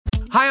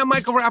Hi, I'm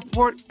Michael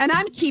Rappaport. And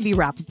I'm Kibi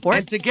Rappaport.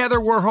 And together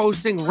we're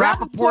hosting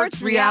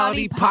Rappaport's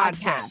Reality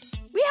Podcast.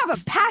 We have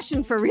a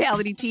passion for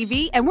reality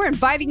TV, and we're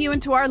inviting you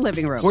into our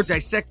living room. We're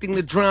dissecting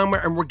the drama,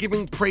 and we're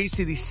giving praise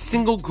to the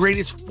single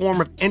greatest form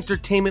of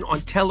entertainment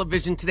on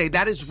television today.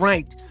 That is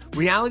right.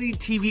 Reality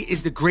TV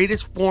is the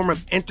greatest form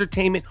of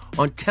entertainment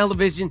on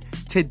television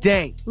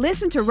today.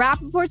 Listen to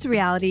Rappaport's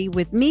Reality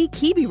with me,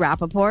 Kibi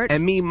Rappaport.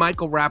 And me,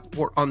 Michael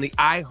Rappaport, on the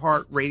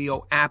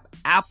iHeartRadio app,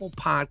 Apple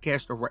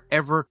Podcast, or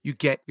wherever you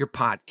get your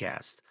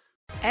podcast.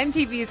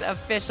 MTV's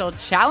official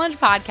Challenge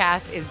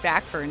podcast is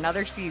back for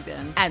another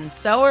season. And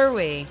so are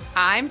we.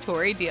 I'm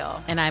Tori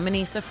Deal. And I'm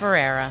Anissa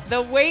Ferreira.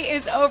 The wait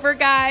is over,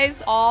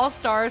 guys. All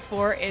Stars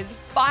 4 is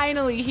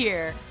finally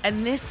here.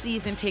 And this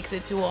season takes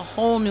it to a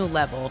whole new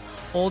level.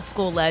 Old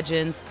school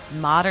legends,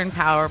 modern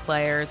power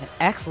players, and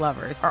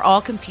ex-lovers are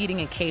all competing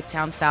in Cape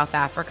Town, South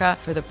Africa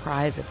for the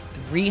prize of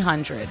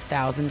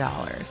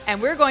 $300,000.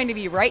 And we're going to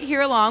be right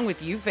here along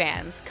with you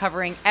fans,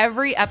 covering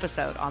every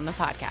episode on the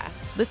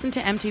podcast. Listen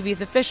to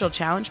MTV's official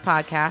Challenge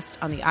podcast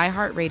on the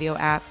iHeartRadio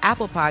app,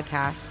 Apple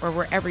Podcasts, or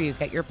wherever you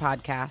get your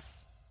podcasts.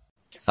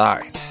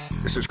 Hi,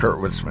 this is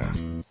Kurtwood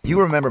Smith.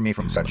 You remember me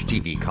from such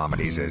TV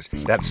comedies as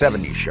That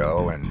 70s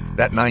Show and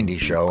That 90s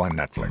Show on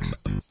Netflix.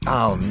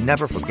 I'll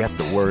never forget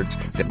the words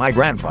that my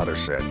grandfather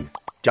said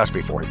just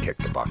before he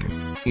kicked the bucket.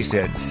 He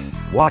said,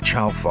 "Watch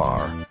how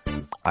far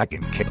I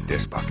can kick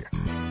this bucket."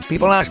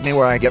 People ask me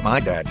where I get my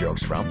dad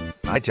jokes from.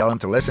 I tell them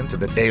to listen to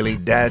the Daily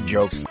Dad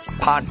Jokes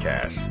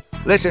podcast.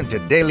 Listen to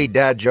Daily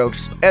Dad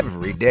Jokes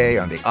every day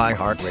on the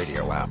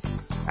iHeartRadio app,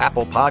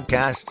 Apple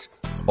Podcasts,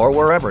 or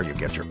wherever you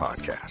get your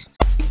podcasts.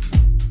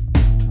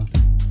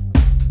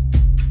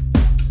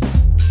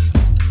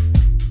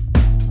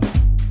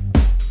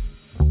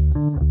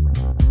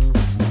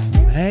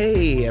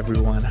 Hey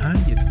everyone, how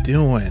you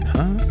doing,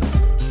 huh?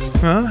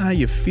 How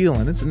you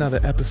feeling? It's another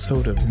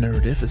episode of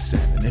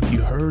Nerdificent, and if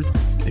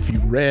you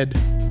read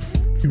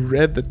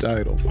the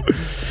title,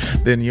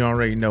 then you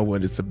already know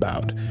what it's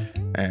about.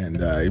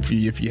 And if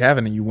you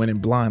haven't and you went in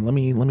blind, let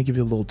me give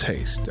you a little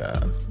taste.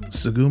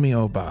 Tsugumi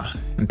Ohba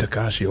and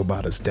Takashi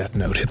Obata's Death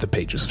Note hit the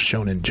pages of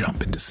Shonen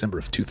Jump in December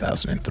of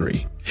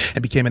 2003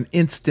 and became an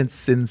instant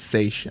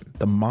sensation.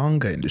 The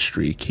manga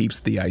industry keeps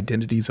the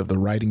identities of the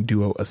writing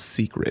duo a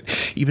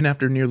secret. Even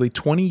after nearly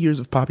 20 years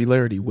of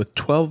popularity with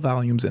 12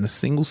 volumes and a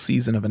single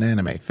season of an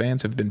anime,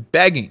 fans have been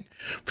begging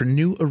for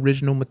new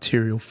original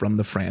material from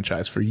the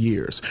franchise for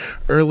years.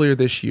 Earlier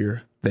this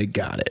year, they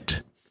got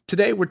it.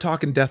 Today, we're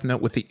talking Death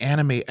Note with the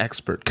anime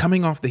expert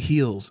coming off the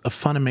heels of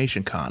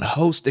Funimation Con,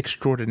 host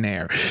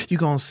extraordinaire. You're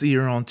going to see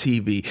her on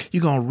TV.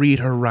 You're going to read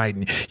her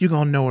writing. You're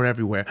going to know her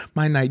everywhere.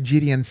 My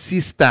Nigerian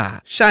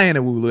sister, Cheyenne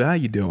Wulu, how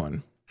you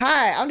doing?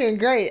 Hi, I'm doing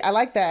great. I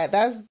like that.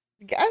 That's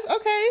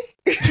okay.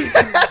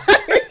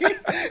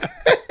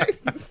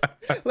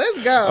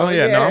 Let's go. Oh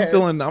yeah, yes.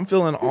 No, I'm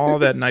feeling all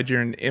that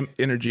Nigerian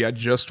energy. I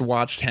just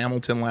watched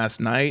Hamilton last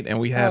night,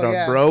 and we had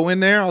our bro in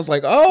there. I was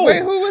like, oh,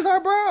 wait, who was our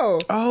bro?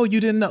 Oh, you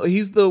didn't know?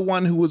 He's the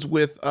one who was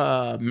with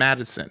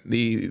Madison,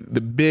 the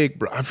big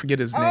bro. I forget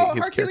his name.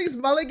 His Hercules character.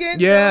 Mulligan.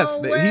 Yes,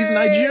 no he's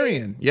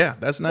Nigerian. Yeah,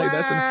 that's nice.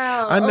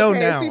 Wow. I know okay.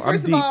 now. See,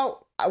 first of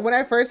all, when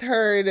I first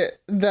heard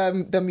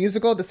the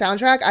musical, the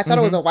soundtrack, I thought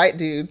it was a white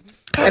dude.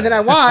 And then I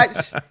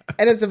watched,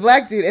 and it's a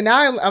black dude. And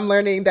now I'm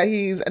learning that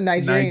he's a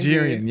Nigerian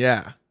dude.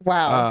 Yeah.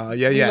 Wow.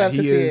 Yeah.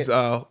 He is.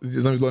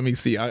 Let me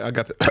see. I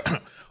got the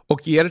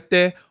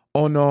Okierte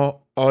Ono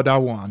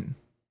Odawan.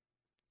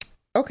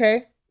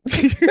 Okay.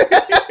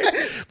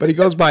 But he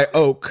goes by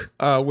Oak,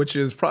 which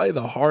is probably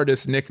the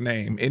hardest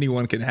nickname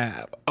anyone can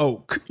have.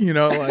 Oak,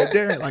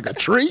 like a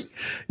tree.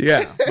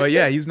 Yeah, but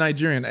yeah, he's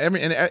Nigerian.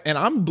 And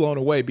I'm blown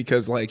away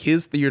because like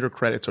his theater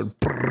credits are,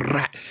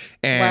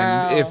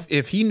 and wow.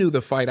 if he knew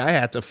the fight I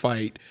had to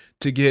fight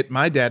to get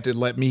my dad to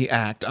let me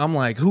act, I'm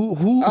like, who?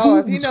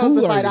 If he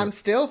knows the fight, I'm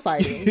still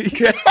fighting.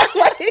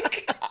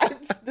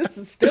 This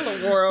is still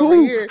a war over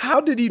here. How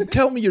did he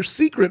tell me your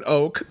secret,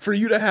 Oak, for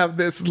you to have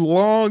this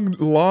long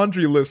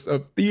laundry list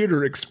of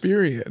theater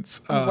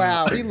experience?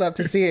 Wow, we love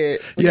to see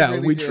it.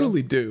 We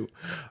truly do.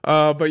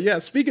 But yeah,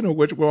 speaking of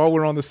which, while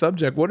we're on the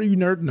subject, what are you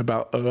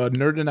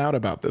nerding out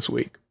about this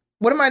week?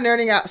 What am I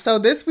nerding out? So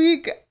this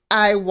week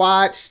I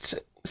watched.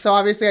 So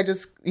obviously I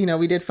just,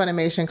 we did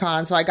Funimation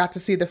Con, so I got to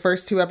see the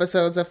first 2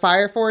 episodes of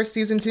Fire Force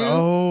season 2.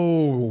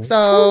 Oh,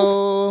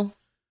 so.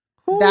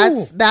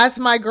 That's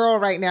my girl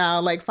right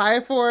now. Like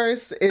Fire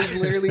Force is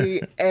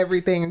literally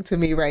everything to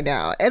me right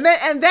now. And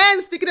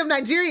then speaking of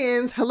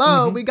Nigerians,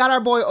 we got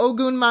our boy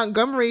Ogun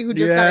Montgomery who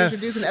just got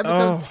introduced in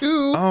episode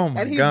 2. Oh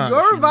my and he's gosh,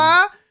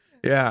 Yoruba.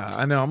 Yeah,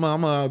 I know. I'm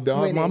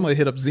gonna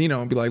hit up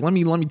Zeno and be like, let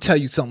me tell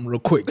you something real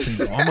quick,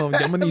 Zeno. I'm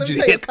gonna need you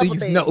to hit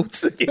these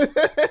notes.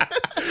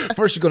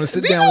 First, you're gonna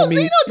sit down with me.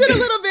 Zeno did a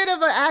little bit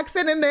of an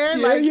accent in there.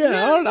 I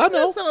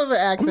know. Some of an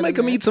accent. I'm gonna make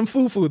him eat some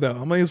fufu though.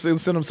 I'm gonna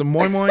send him some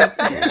moi moi.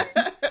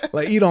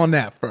 Like, eat on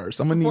that first.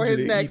 I'm gonna need you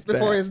to eat that.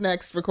 Before his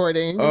next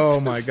recording. Oh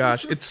my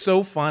gosh, it's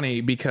so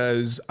funny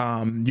because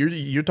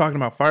you're talking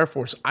about Fire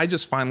Force. I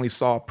just finally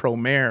saw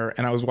Promare,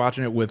 and I was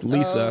watching it with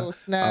Lisa,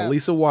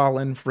 Lisa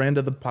Wallen, friend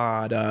of the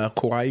pod,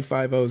 Kauai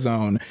 5-0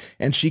 Zone,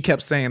 and she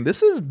kept saying,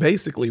 "This is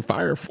basically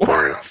Fire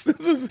Force.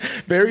 This is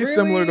very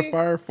similar to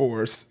Fire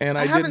Force." And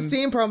I haven't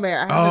seen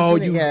Promare. I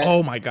haven't seen it yet.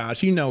 Oh my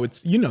gosh, you know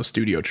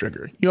Studio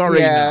Trigger. You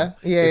already know.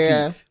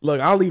 Yeah. Look,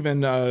 I'll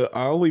even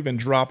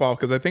drop off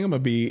because I think I'm gonna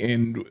be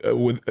in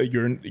with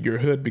your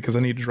hood because I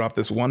need to drop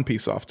this One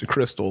Piece off to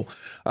Crystal.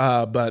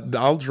 But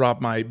I'll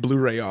drop my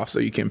Blu-ray off so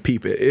you can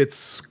peep it.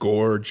 It's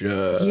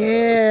gorgeous.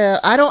 Yeah,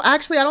 I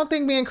don't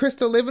think me and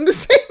Crystal live in the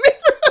same neighborhood.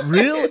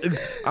 Really?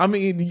 I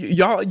mean,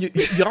 y'all.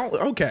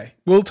 Okay,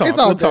 we'll talk.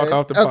 We'll talk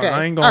off the pod. Okay.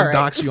 I ain't gonna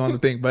dox you on the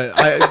thing, but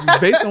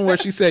based on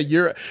what she said,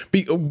 you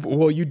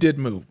did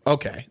move.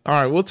 Okay, all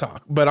right, we'll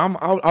talk. But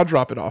I'll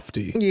drop it off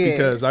to you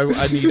because I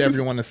need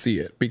everyone to see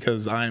it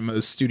because I'm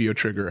a Studio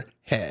Trigger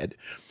head.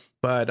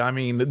 But I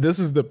mean, this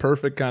is the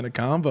perfect kind of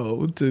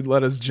combo to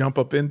let us jump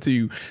up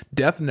into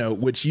Death Note,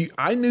 which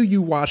I knew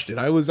you watched it.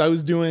 I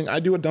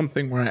do a dumb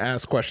thing where I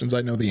ask questions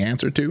I know the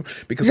answer to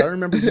because I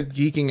remember you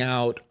geeking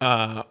out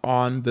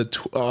on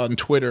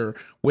Twitter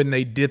when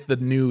they did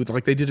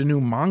they did a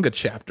new manga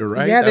chapter,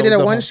 right? Yeah, they did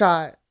a one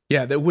shot.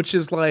 Yeah, which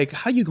is like,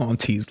 how you gonna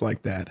tease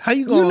like that? How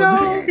you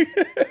gonna,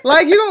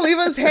 like you gonna leave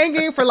us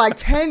hanging for like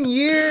 10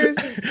 years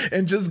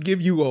and just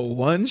give you a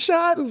one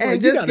shot? And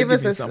like, just give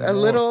us a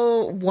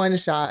little one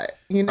shot,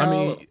 you know? I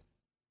mean,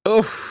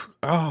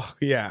 oh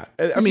yeah.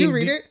 Did you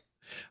read it?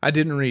 I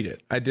didn't read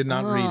it. I did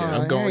not read it.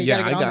 I'm going.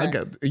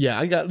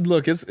 I got.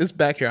 Look, it's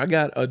back here. I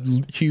got a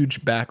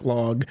huge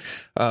backlog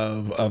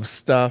of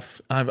stuff.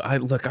 Oh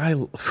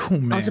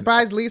man. I'm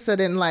surprised Lisa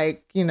didn't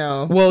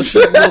Well,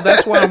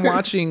 that's why I'm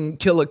watching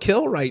Kill la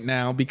Kill right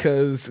now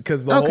because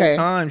the whole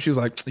time she was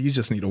like, "You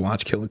just need to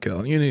watch Kill la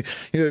Kill."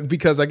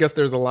 Because I guess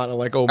there's a lot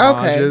of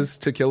homages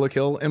to Kill la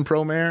Kill in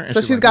Promare. And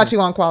so she's got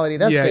you on quality.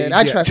 That's good.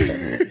 I trust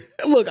her.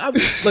 Look, I'm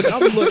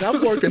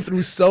working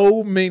through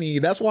so many.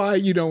 That's why,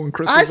 when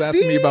Chris was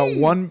asking me about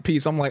One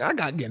Piece, I'm like, I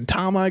got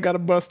Gintama I got to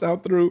bust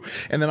out through.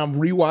 And then I'm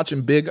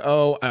rewatching Big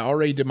O. I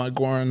already did my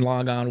Goran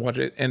Lagann, watch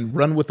it. And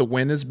Run with the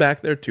Wind is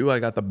back there too. I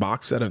got the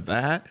box set of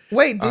that.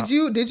 Wait, did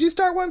you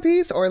start One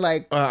Piece or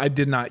I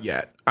did not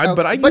yet.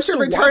 But you're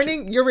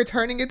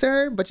returning it to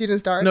her, but you didn't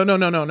start? No.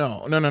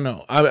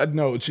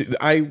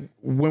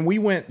 When we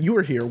went, you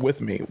were here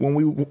with me when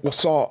we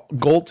saw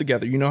Gold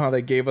together. You know how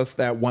they gave us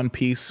that One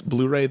Piece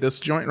Blu-ray, this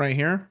joint right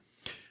here.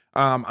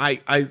 I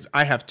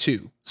have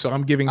two, so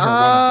I'm giving her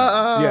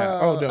one. Yeah.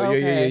 Oh no.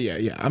 Okay.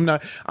 Yeah.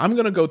 I'm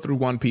gonna go through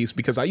One Piece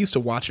because I used to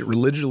watch it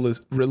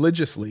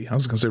religiously. I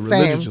was gonna say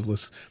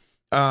religiously.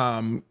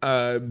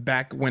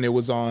 Back when it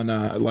was on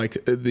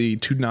the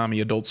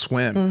Toonami Adult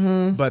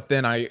Swim, but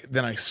then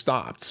I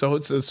stopped. So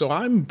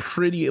I'm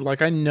pretty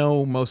I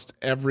know most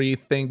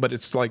everything, but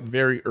it's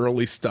very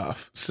early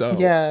stuff. So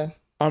yeah,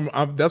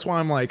 that's why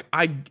I'm like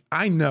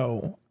I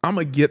know I'm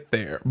gonna get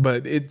there,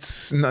 but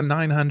it's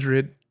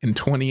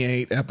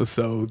 928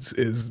 episodes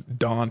is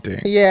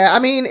daunting. Yeah, I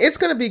mean it's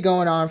gonna be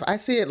going on. I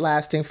see it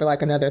lasting for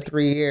another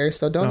 3 years.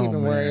 So don't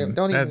even worry.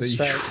 Don't even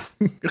stress.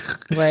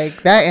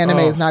 That anime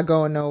is not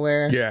going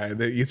nowhere. Yeah,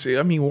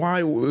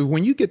 why?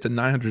 When you get to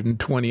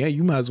 928,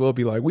 you might as well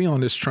be like, we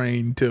on this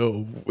train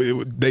till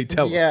they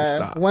tell us to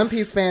stop. One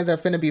Piece fans are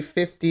finna be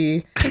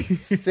 50,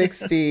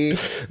 60,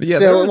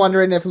 still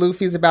wondering if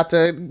Luffy's about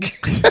to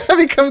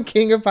become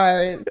king of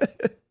pirates.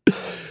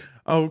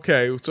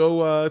 Okay, so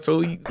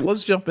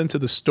let's jump into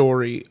the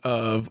story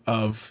of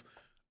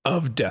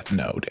Death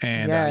Note,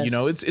 and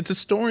it's a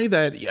story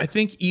that I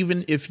think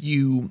even if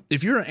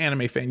you're an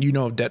anime fan, you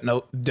know of Death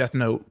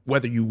Note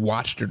whether you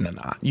watched it or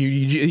not.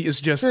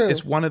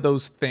 It's one of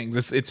those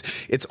things.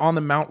 It's on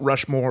the Mount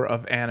Rushmore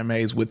of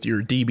animes with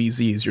your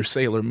DBZs, your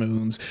Sailor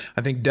Moons.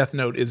 I think Death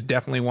Note is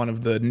definitely one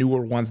of the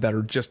newer ones that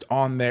are just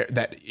on there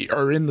that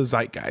are in the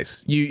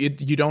zeitgeist.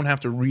 You don't have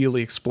to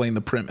really explain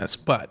the premise,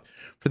 but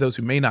for those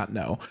who may not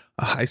know,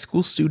 a high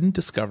school student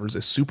discovers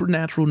a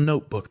supernatural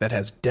notebook that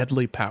has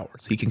deadly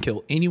powers. He can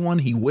kill anyone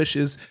he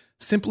wishes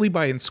simply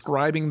by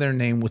inscribing their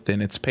name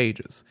within its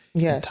pages.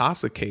 Yes.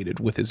 Intoxicated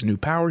with his new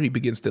power, he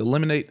begins to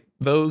eliminate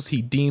those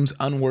he deems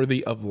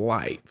unworthy of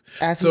life.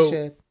 As he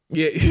should.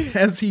 Yeah,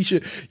 as he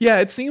should.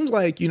 Yeah, it seems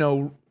like,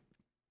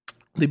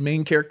 the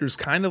main character is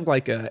kind of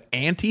like a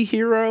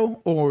anti-hero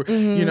or,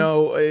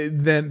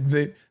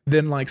 than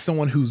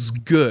someone who's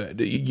good.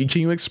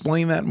 Can you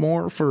explain that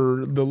more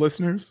for the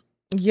listeners?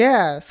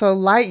 Yeah. So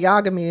Light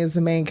Yagami is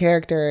the main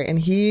character, and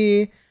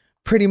he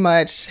pretty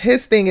much,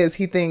 his thing is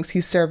he thinks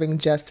he's serving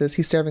justice.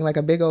 He's serving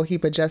a big old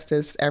heap of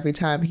justice every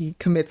time he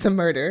commits a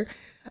murder.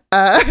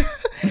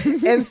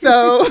 And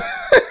so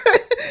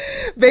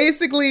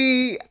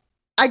basically,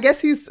 I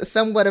guess he's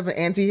somewhat of an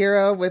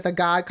anti-hero with a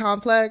god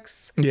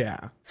complex.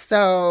 Yeah.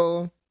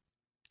 So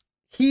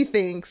he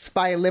thinks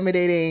by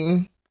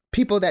eliminating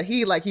people that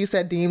he, like you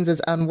said, deems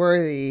as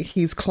unworthy,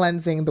 he's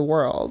cleansing the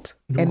world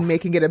and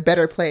making it a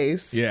better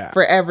place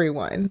for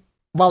everyone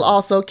while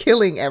also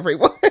killing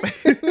everyone.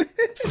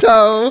 So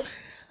So,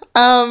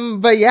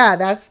 but yeah,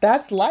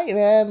 that's light,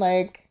 man.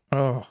 Like,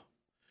 oh.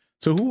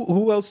 So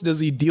who else does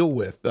he deal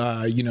with?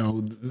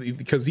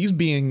 Because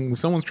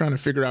someone's trying to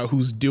figure out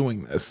who's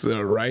doing this,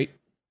 right?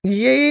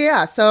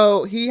 Yeah.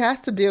 So he has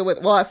to deal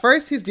with, well, at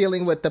first he's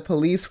dealing with the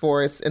police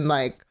force in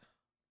like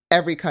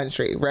every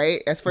country,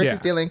 right? At first he's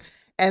dealing,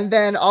 and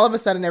then all of a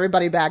sudden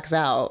everybody backs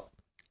out.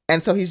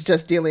 And so he's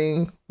just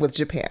dealing with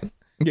Japan.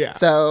 Yeah.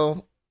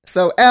 So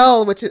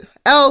L,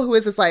 who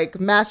is this like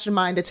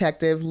mastermind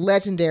detective,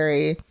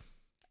 legendary,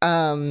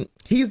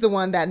 he's the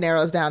one that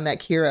narrows down that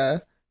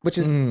Kira, which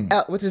is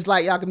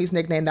Light Yagami's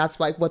nickname. That's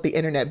like what the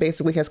internet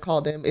basically has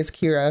called him, is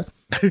Kira.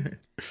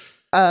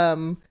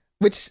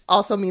 Which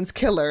also means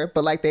killer,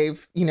 but like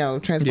they've,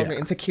 transformed it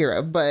into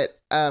Kira. But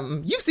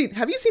have you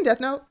seen Death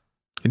Note?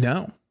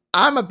 No.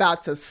 I'm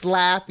about to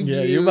slap you.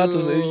 Yeah, you're about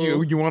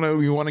to. You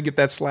want to get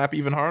that slap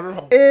even harder?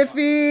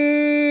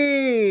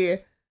 Iffy.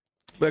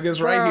 Look,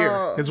 it's right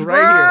here. It's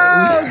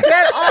right here.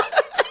 Get off.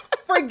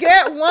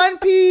 Forget One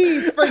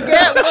Piece.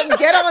 Get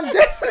on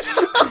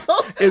Death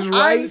Note. It's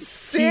right I'm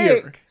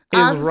sick.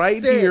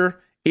 Here.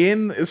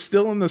 It's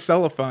still in the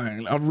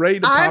cellophane. I'm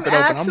ready to pop it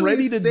open. I'm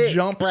ready to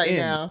jump in.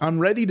 Now. I'm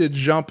ready to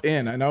jump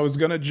in. And I was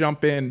gonna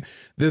jump in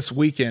this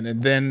weekend,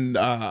 and then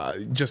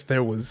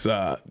there was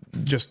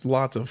just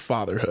lots of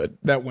fatherhood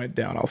that went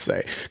down. I'll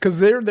say, because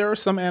there are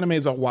some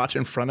animes I'll watch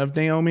in front of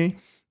Naomi,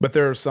 but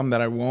there are some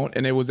that I won't.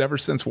 And it was ever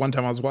since one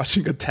time I was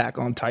watching Attack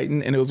on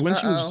Titan, and it was when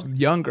she was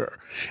younger,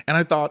 and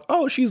I thought,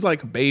 oh, she's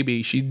like a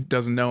baby, she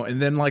doesn't know.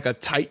 And then like a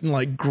Titan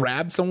like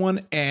grabbed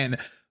someone, and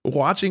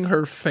watching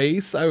her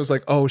face, I was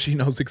like, oh, she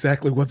knows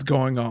exactly what's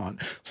going on.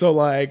 So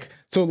like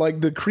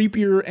the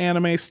creepier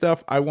anime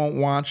stuff I won't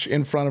watch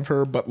in front of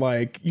her, but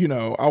like,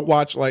 I'll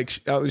watch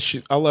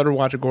I'll let her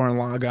watch a Gurren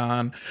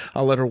Lagann.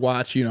 I'll let her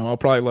watch, I'll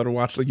probably let her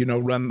watch,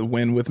 Run the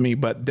Wind with me.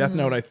 But Death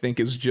Note, I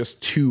think, is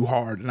just too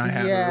hard, and I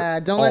have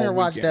her don't let her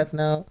watch Death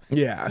Note.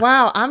 Yeah.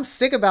 Wow, I'm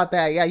sick about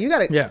that. Yeah, you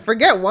gotta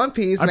forget One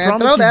Piece, man.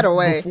 Throw that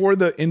away. Before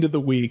the end of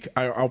the week,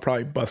 I'll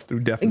probably bust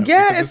through Death Note.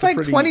 Yeah, it's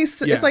like 20.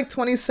 It's like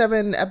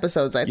 27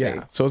 episodes, I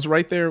think. So it's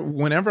right there.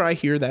 Whenever I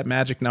hear that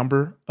magic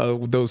number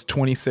of those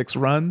 26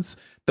 runs,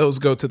 those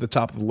go to the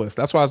top of the list.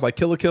 That's why I was like,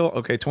 Kill la Kill,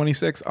 okay,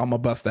 26, I'm gonna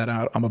bust that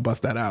out.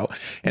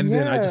 And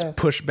then I just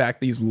push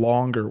back these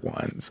longer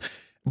ones.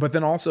 But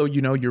then also,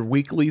 your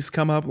weeklies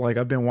come up. Like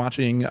I've been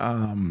watching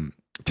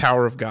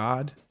Tower of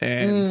God,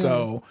 and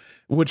so,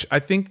 which I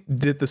think,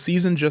 did the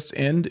season just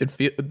end?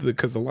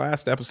 Because the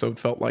last episode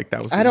felt like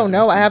that was. I don't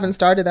know. I haven't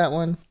started that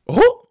one.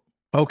 Oh.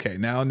 Okay,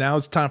 now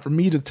it's time for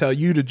me to tell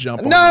you to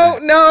jump on.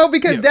 No,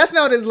 because Death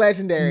Note is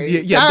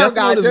legendary. Death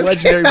Note is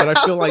legendary, but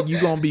I feel like you're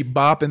gonna be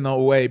bopping the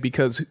way,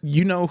 because do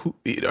you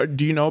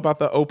know about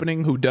the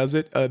opening? Who does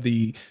it?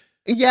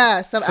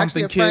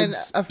 Something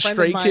kids, a friend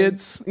Stray of mine,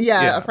 Kids.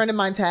 A friend of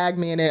mine tagged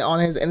me in it on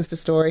his Insta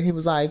story. He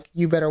was like,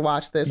 "You better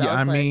watch this." Yeah,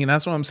 I mean,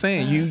 that's what I'm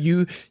saying.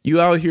 You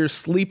out here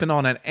sleeping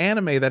on an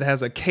anime that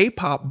has a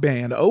K-pop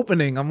band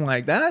opening. I'm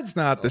like, that's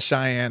not the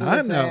Cheyenne.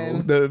 Listen, I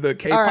know the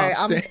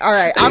K-pop. All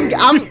right,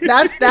 I'm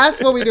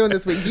that's what we're doing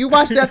this week. You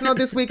watch Death Note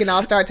this week, and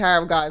I'll start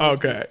Tower of God.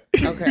 Okay.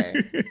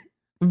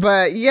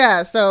 But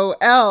yeah, so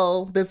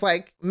L, this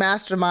like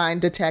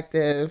mastermind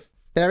detective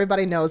that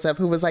everybody knows of,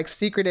 who was like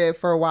secretive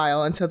for a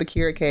while until the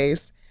Kira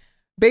case.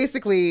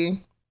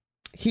 Basically,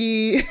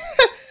 he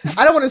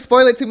I don't want to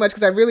spoil it too much,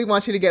 because I really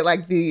want you to get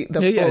like the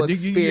full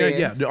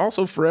experience. Yeah.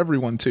 Also for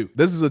everyone too.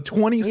 This is a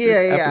 26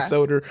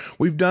 episoder.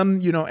 We've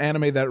done,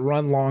 anime that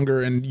run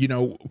longer, and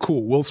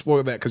cool. We'll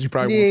spoil that because you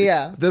probably won't see.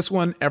 Yeah. This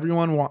one,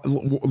 everyone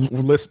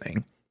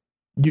listening,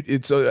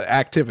 it's an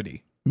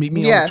activity. Meet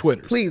me on the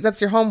Twitters. Please,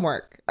 that's your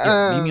homework.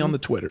 Meet me on the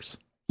Twitters.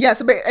 Yeah,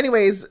 so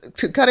anyways,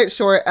 to cut it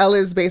short, L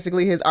is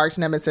basically his arch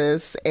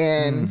nemesis,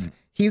 and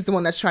he's the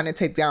one that's trying to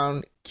take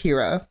down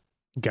Kira.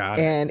 Got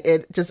it. And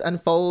it just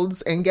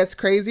unfolds and gets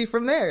crazy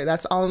from there.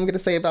 That's all I'm going to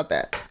say about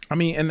that. I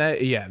mean, and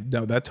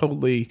that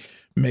totally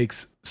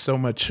makes so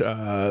much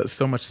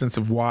sense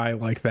of why,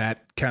 like,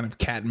 that kind of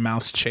cat and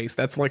mouse chase.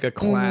 That's like a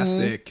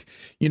classic,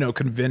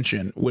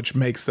 convention, which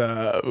makes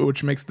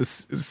this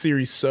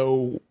series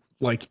so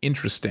like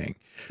interesting.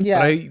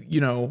 Yeah.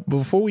 But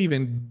before we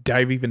even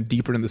dive even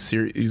deeper in the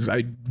series,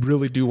 I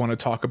really do want to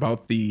talk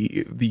about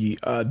the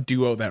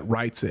duo that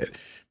writes it,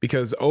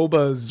 because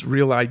Oba's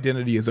real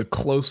identity is a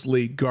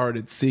closely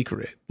guarded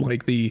secret.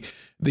 Like the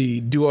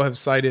duo have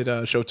cited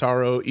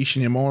Shotaro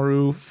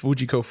Ishinomori,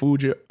 Fujiko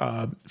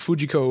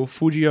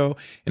Fujio,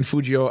 and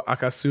Fujio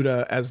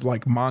Akasuda as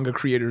like manga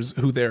creators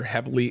who they're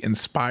heavily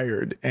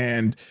inspired.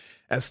 And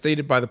as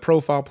stated by the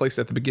profile placed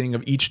at the beginning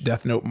of each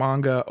Death Note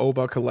manga,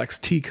 Oba collects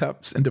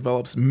teacups and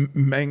develops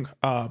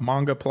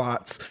manga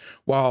plots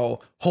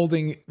while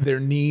holding their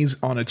knees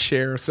on a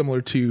chair,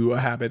 similar to a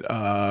habit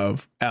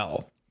of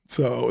L.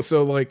 So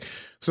I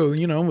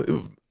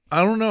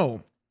don't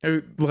know.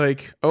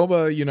 Like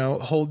Oba,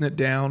 holding it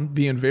down,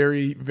 being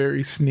very,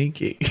 very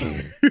sneaky.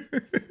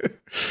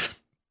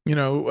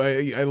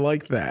 I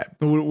like that.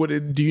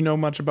 Do you know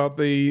much about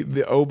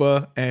the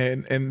Oba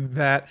and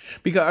that?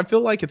 Because I feel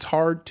like it's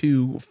hard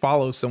to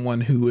follow someone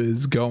who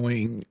is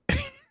going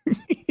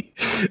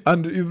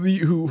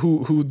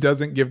who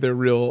doesn't give their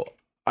real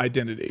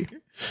identity.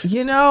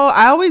 You know,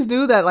 I always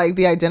knew that like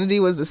the identity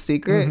was a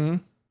secret,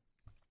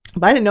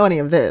 but I didn't know any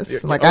of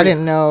this. Like I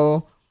didn't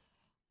know.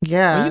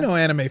 Yeah, well, you know,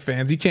 anime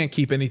fans, you can't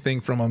keep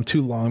anything from them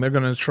too long. They're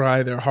gonna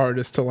try their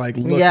hardest to like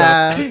look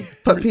up,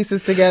 put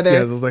pieces together.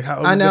 Yeah, it was like, how are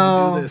we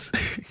gonna do this?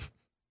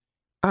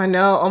 I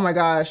know. Oh my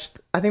gosh.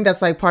 I think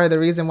that's like part of the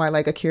reason why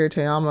like Akira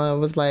Toriyama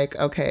was like,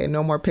 okay,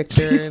 no more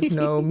pictures,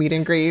 no meet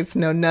and greets,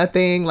 no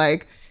nothing.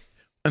 Like,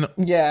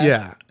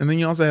 yeah. And then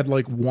you also had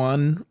like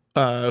one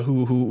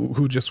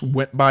who just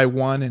went by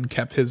one and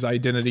kept his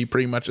identity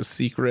pretty much a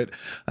secret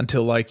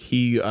until like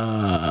he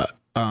had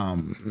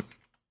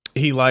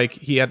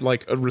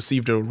like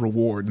received a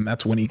reward, and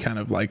that's when he kind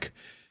of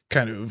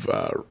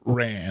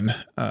ran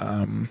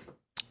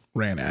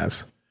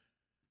as.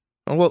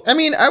 Well, I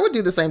mean, I would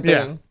do the same thing.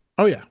 Yeah.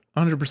 Oh yeah,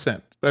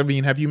 100%. I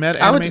mean, have you met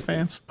anime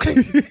fans?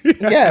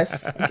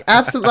 Yes,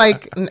 absolutely.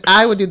 Like,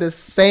 I would do the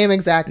same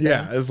exact thing.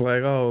 Yeah, it's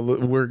like, oh,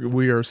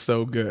 we are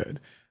so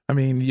good. I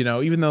mean, you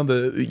know, even though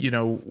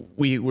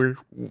we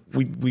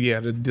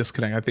had a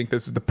disconnect, I think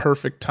this is the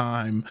perfect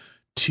time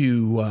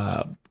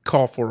to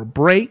call for a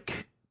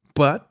break.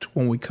 But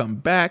when we come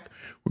back,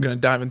 we're going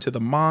to dive into the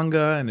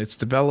manga and its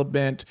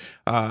development.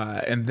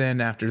 And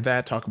then after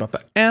that, talk about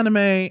the anime,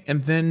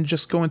 and then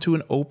just go into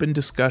an open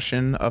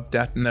discussion of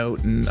Death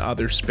Note and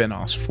other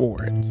spinoffs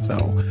for it.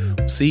 So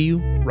see you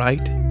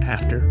right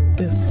after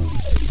this.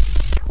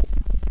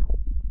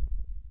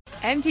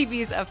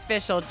 MTV's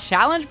official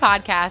Challenge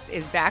podcast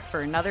is back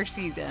for another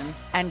season.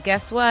 And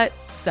guess what?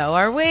 So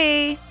are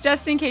we.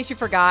 Just in case you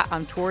forgot,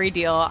 I'm Tori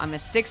Deal. I'm a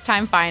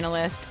 6-time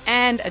finalist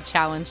and a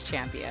challenge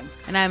champion.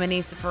 And I'm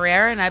Anissa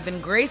Ferreira, and I've been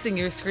gracing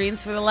your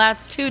screens for the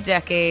last 2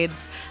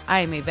 decades. I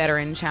am a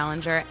veteran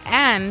challenger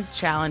and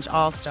challenge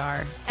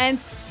all-star. And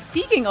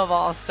speaking of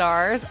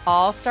all-stars,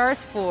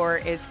 All-Stars 4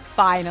 is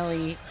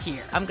finally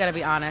here. I'm going to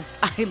be honest.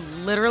 I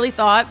literally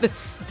thought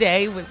this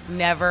day was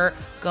never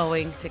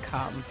going to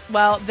come.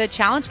 Well, the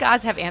challenge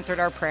gods have answered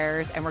our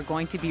prayers, and we're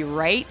going to be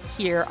right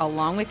here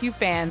along with you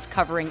fans,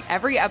 covering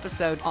every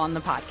episode on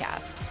the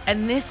podcast.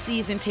 And this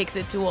season takes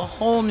it to a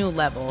whole new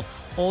level.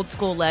 Old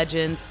school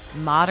legends,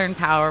 modern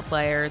power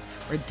players,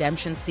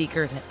 redemption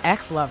seekers, and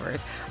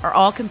ex-lovers are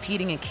all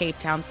competing in Cape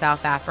Town,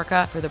 South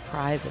Africa for the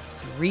prize of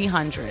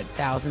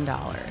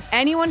 $300,000.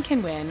 Anyone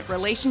can win,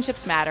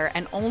 relationships matter,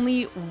 and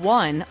only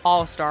one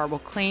all-star will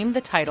claim the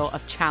title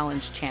of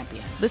challenge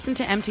champion. Listen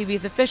to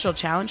MTV's official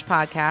Challenge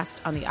podcast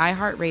on the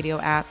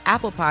iHeartRadio app,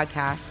 Apple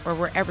Podcasts, or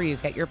wherever you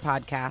get your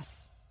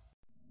podcasts.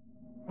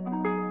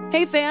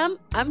 Hey fam,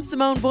 I'm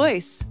Simone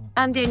Boyce.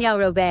 I'm Danielle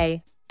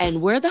Robay. And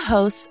we're the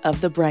hosts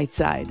of The Bright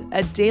Side,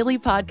 a daily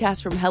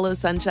podcast from Hello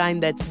Sunshine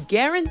that's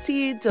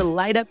guaranteed to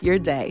light up your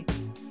day.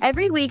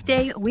 Every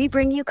weekday, we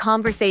bring you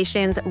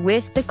conversations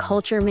with the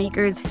culture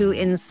makers who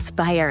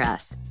inspire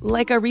us.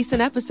 Like our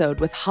recent episode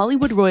with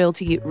Hollywood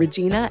royalty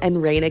Regina and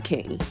Raina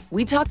King.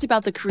 We talked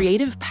about the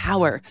creative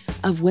power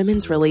of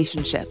women's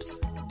relationships.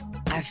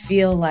 I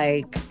feel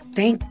like,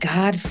 thank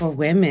God for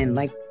women,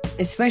 like,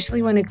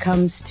 especially when it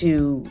comes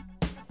to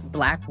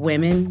Black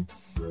women.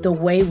 The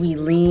way we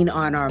lean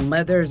on our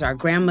mothers, our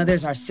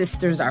grandmothers, our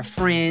sisters, our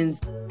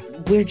friends.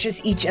 We're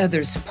just each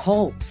other's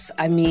pulse.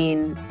 I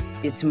mean,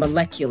 it's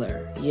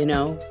molecular, you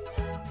know?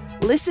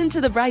 Listen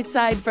to The Bright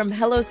Side from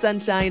Hello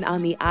Sunshine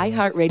on the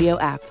iHeartRadio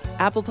app,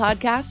 Apple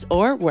Podcasts,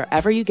 or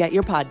wherever you get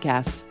your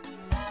podcasts.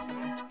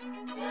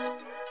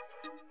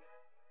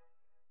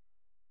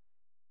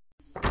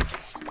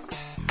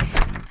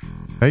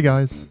 Hey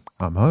guys,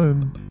 I'm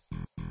home.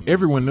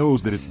 Everyone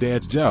knows that it's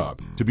Dad's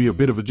job to be a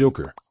bit of a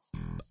joker.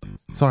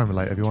 Sorry I'm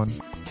late,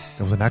 everyone.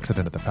 There was an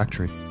accident at the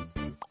factory.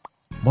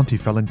 Monty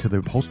fell into the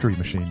upholstery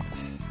machine.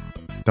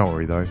 Don't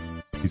worry though,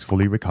 he's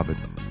fully recovered.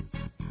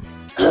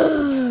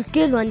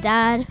 Good one,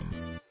 Dad.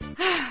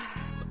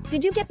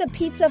 Did you get the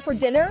pizza for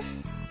dinner?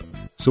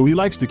 So he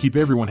likes to keep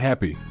everyone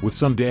happy with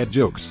some dad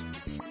jokes.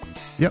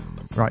 Yep,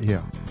 right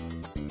here.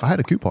 I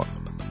had a coupon,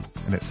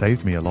 and it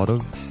saved me a lot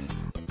of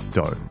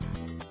dough.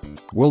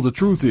 Well, the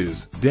truth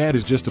is, Dad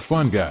is just a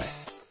fun guy.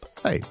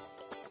 Hey,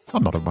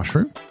 I'm not a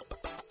mushroom.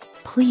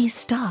 Please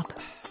stop.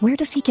 Where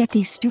does he get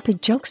these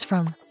stupid jokes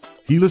from?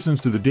 He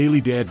listens to the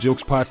Daily Dad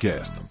Jokes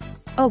podcast.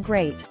 Oh,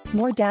 great.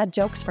 More dad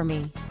jokes for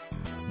me.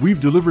 We've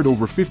delivered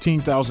over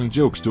 15,000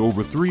 jokes to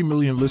over 3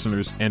 million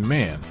listeners, and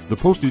man, the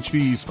postage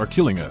fees are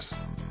killing us.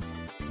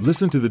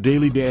 Listen to the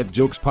Daily Dad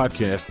Jokes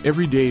podcast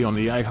every day on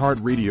the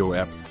iHeartRadio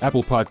app,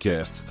 Apple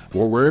Podcasts,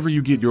 or wherever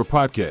you get your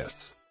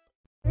podcasts.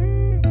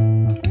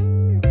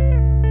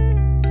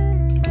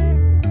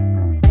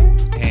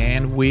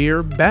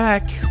 We're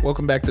back.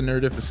 Welcome back to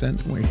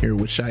Nerdificent. We're here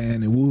with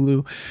Cheyenne and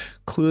Wulu.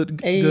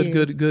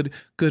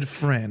 Good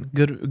friend.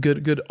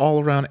 Good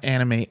all around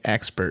anime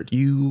expert.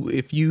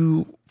 If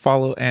you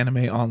follow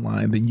anime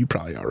online, then you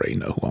probably already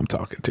know who I'm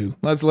talking to.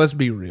 Let's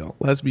be real.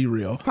 Let's be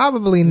real.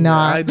 Probably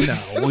not. I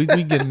know. We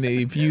getting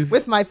if you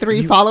with my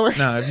 3 followers.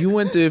 No, if you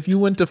went to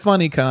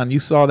FunnyCon,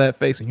 you saw that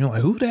face and you're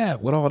like, who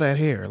that with all that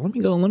hair? Let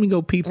me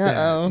go peep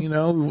that. You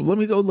know, let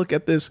me go look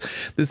at this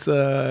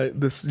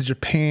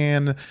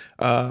Japan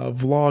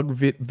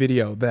vlog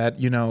video that,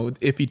 you know,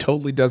 if he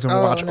totally doesn't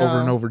watch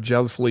over and over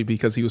jealously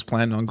because he was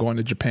planning on going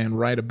to Japan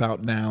right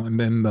about now, and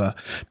then the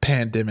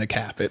pandemic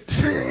happened.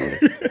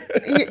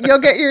 You'll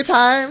get your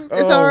time.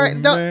 It's all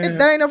right.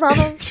 There ain't no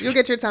problem. You'll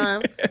get your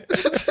time.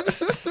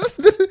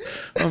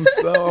 I'm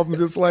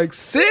just like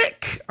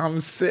sick. I'm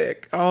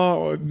sick.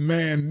 Oh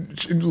man,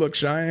 look,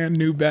 Cheyenne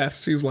knew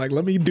best. She's like,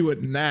 let me do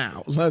it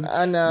now.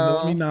 I know.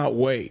 Let me not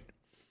wait.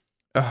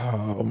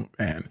 Oh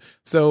man.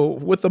 So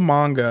with the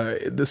manga,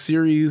 the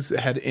series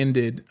had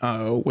ended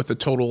with a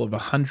total of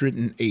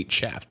 108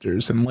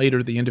 chapters, and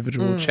later the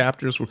individual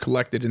chapters were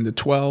collected into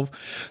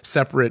 12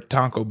 separate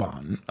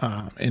tankobon.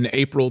 In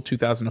April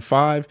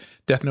 2005,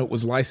 Death Note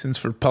was licensed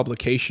for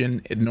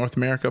publication in North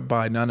America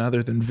by none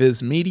other than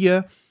Viz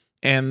Media,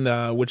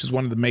 and which is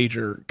one of the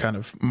major kind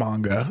of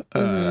manga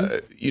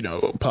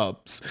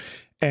pubs.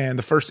 And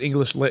the first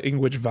English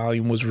language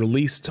volume was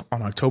released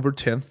on October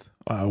 10th.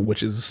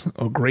 Which is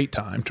a great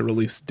time to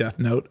release Death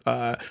Note,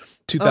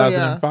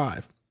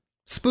 2005.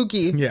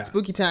 Spooky. Yeah.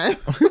 Spooky time.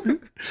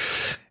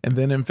 And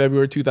then in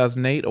February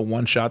 2008, a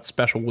one-shot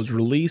special was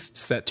released,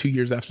 set 2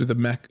 years after the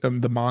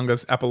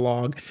manga's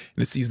epilogue,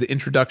 and it sees the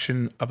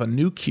introduction of a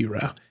new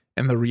Kira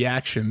and the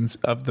reactions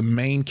of the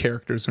main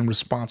characters in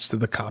response to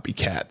the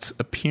copycat's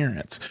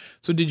appearance.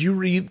 So did you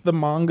read the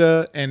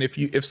manga? And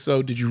if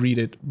so, did you read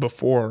it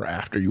before or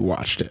after you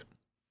watched it?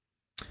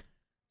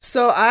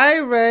 So I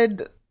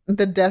read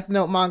the Death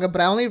Note manga,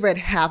 but I only read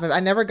half of it. I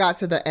never got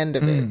to the end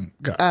of it.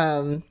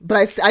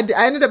 But I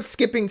ended up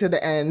skipping to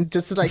the end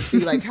just to like see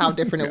like how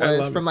different it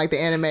was from like the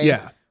anime.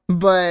 Yeah.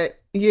 But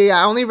yeah,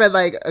 I only read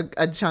like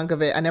a chunk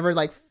of it. I never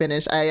like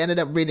finished. I ended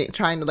up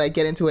trying to like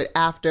get into it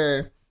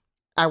after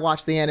I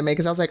watched the anime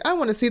because I was like, I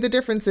want to see the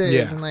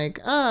differences and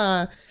like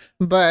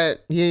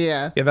but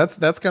yeah,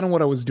 that's kind of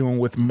what I was doing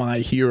with My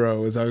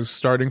Hero. Is I was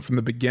starting from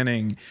the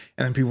beginning,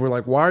 and then people were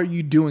like, "Why are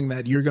you doing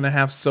that? You're gonna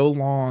have so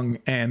long,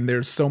 and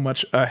there's so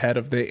much ahead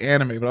of the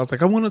anime." But I was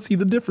like, I want to see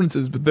the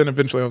differences. But then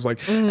eventually, I was like,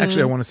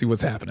 actually, I want to see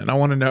what's happening. I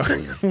want to know.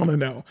 I want to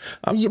know.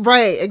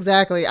 Right?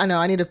 Exactly. I know.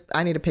 I need to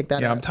pick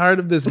that up. I'm tired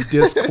of this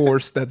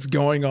discourse that's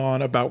going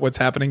on about what's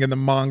happening in the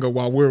manga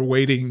while we're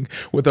waiting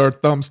with our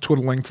thumbs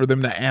twiddling for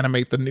them to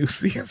animate the new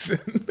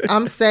season.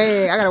 I'm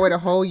saying I gotta wait a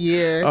whole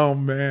year. Oh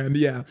man,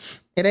 yeah.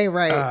 It ain't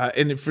right.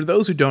 And for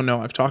those who don't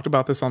know, I've talked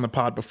about this on the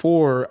pod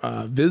before.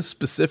 Viz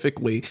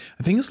specifically,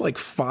 I think it's like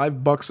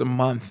 $5 a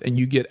month, and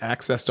you get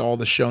access to all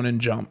the Shonen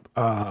Jump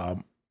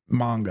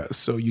mangas.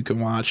 So you can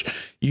watch,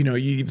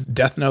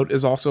 Death Note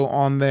is also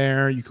on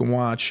there. You can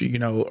watch,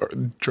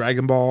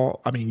 Dragon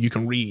Ball. I mean, you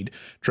can read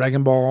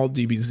Dragon Ball,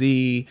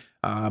 DBZ,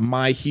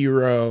 My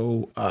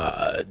Hero,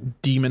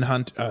 Demon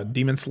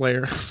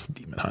Slayer,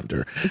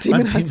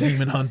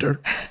 Demon Hunter,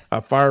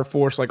 Fire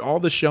Force, like all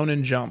the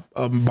Shonen Jump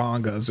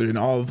mangas and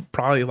all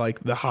probably like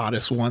the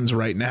hottest ones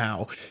right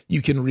now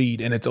you can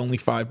read, and it's only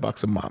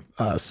 $5 a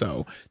month.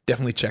 So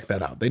definitely check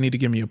that out. They need to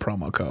give me a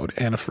promo code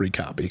and a free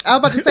copy. I was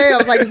about to say, I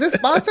was like, is this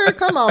sponsored?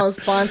 Come on,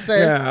 sponsor.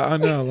 Yeah, I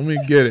know. Let me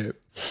get it.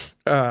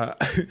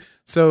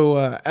 So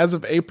as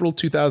of April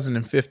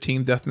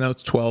 2015, Death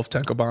Note's 12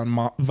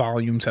 tankobon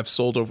volumes have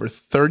sold over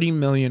 30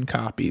 million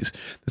copies.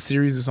 The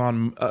series is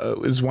one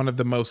of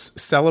the most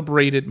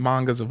celebrated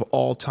mangas of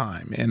all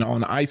time, and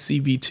on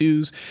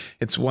ICV2's,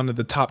 it's one of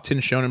the top 10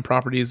 shonen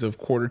properties of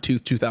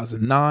Q2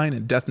 2009.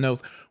 And Death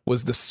Note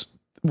was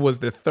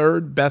the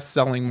third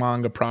best-selling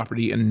manga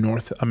property in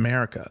North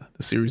America.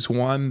 The series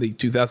won the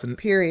 2000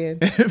 period.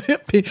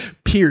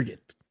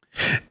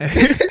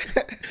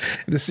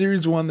 The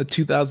series won the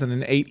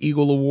 2008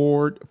 Eagle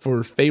Award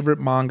for favorite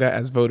manga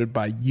as voted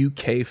by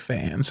UK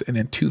fans. And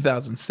in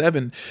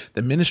 2007,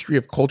 the Ministry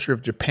of Culture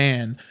of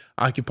Japan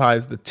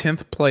occupies the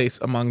 10th place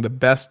among the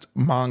best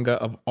manga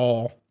of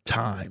all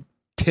time.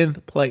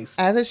 10th place.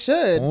 As it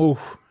should.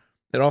 Oof.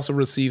 It also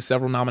received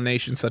several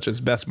nominations, such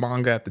as Best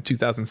Manga at the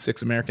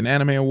 2006 American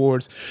Anime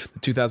Awards, the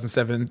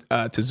 2007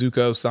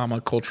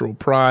 Tezuka-sama Cultural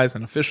Prize,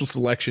 an official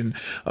selection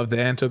of the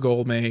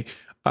Antogolme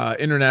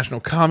International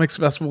Comics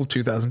Festival of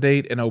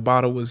 2008, and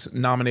Obata was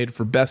nominated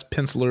for Best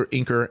Penciler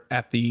Inker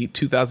at the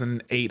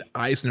 2008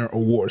 Eisner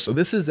Award. So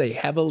this is a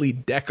heavily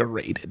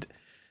decorated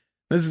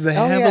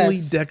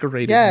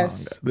decorated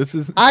manga. This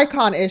is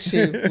icon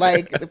issue,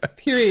 like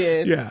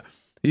period. Yeah,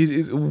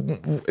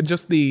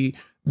 just the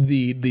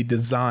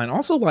design.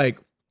 Also, like,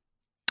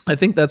 I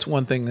think that's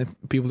one thing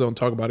that people don't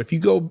talk about. If you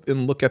go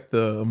and look at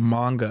the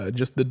manga,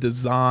 just the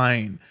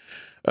design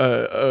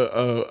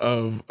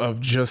of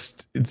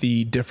just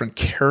the different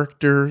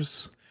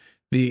characters,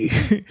 the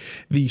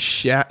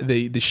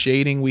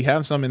shading. We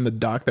have some in the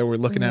doc that we're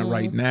looking at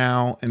right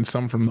now, and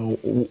some from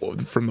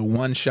the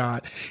one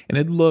shot, and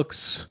it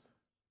looks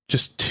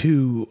just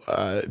too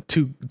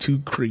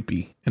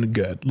creepy and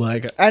good.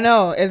 Like I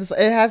know it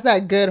has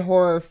that good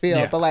horror feel,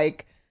 Yeah.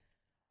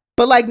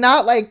 but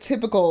not like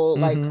typical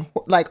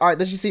like art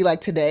that you see like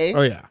today.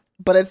 Oh yeah.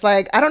 But it's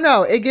like, I don't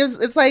know.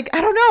 It's like,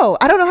 I don't know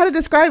how to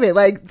describe it.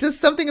 Like,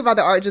 just something about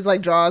the art just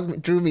like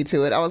drew me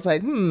to it. I was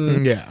like,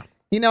 Yeah.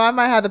 You know, I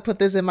might have to put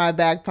this in my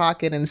back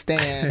pocket and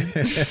stand.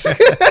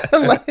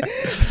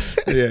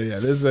 Yeah.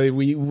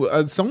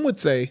 There's some would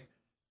say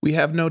we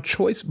have no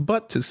choice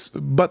but to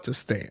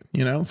stand.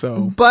 You know,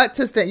 so But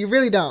to stand, you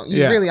really don't. You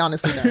Yeah. really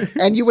honestly don't.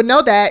 And you would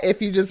know that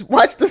if you just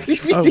watch the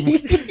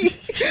DVD.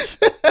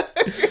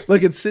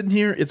 look, it's sitting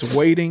here. It's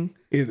waiting.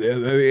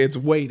 It's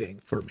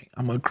waiting for me.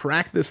 I'm gonna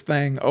crack this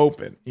thing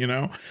open. You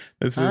know,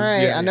 this All is.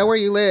 right, Yeah, I know where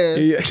you live.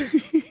 Yeah.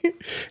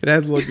 It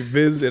has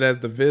Viz. It has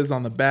the Viz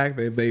on the back.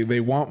 They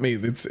want me.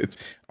 It's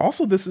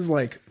also, this is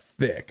like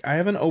thick. I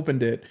haven't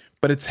opened it,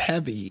 but it's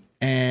heavy,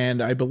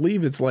 and I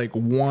believe it's like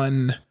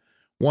one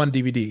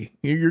DVD.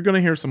 You're gonna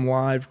hear some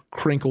live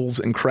crinkles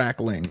and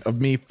crackling of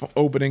me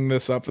opening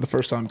this up for the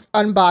first time.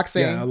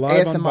 Unboxing. Yeah,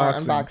 live ASMR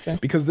unboxing.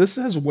 Because this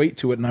has weight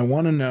to it, and I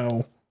want to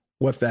know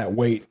what that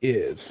weight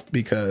is,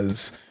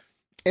 because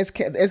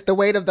It's the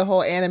weight of the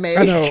whole anime.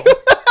 I know.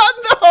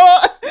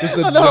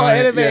 the whole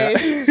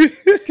anime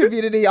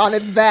community on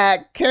its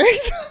back carrying.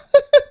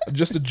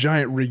 Just a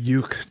giant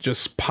Ryuk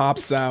just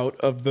pops out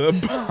of the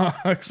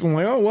box. I'm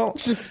like, oh well,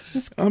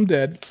 just I'm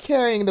dead.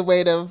 Carrying the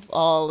weight of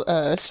all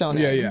shonen.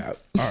 Yeah.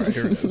 All right,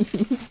 here it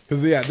is.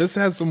 Because this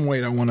has some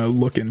weight I want to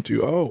look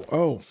into.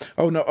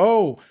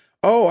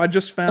 I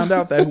just found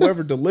out that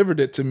whoever delivered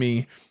it to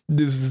me,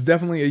 this is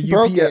definitely a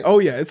Broke UPS. it. Oh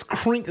yeah, it's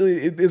crinkly.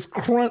 It's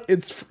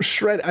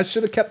shredded. I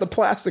should have kept the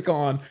plastic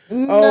on.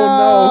 No.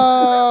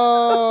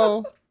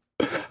 Oh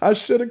no. I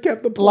should have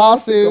kept the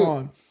plastic Lawsuit.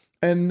 on.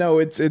 And no,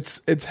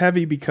 it's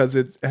heavy because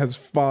it has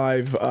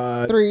five.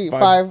 Five.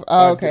 five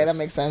Oh, okay, that discs.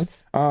 makes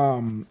sense.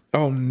 Oh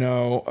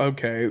no.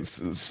 Okay.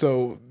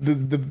 So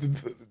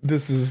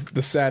this is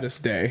the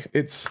saddest day.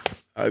 It's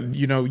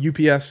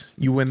UPS,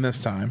 you win this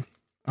time.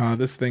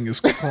 This thing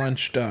is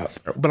crunched up,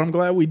 but I'm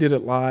glad we did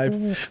it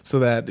live so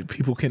that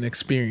people can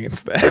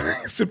experience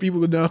that. So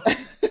people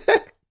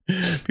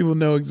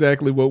know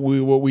exactly what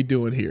we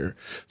doing here.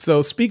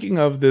 So speaking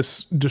of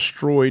this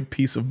destroyed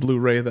piece of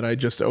Blu-ray that I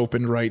just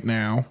opened right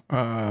now,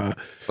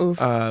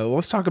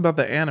 let's talk about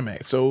the anime.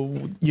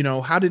 So,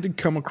 how did it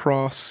come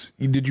across?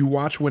 Did you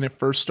watch when it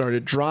first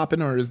started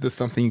dropping, or is this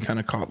something you kind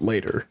of caught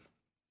later?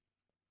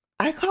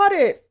 I caught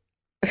it.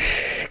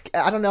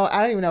 I don't know.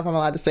 I don't even know if I'm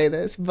allowed to say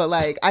this, but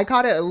like I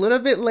caught it a little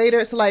bit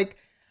later. So like,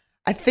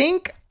 I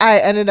think I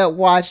ended up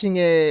watching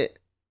it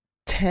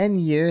 10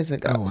 years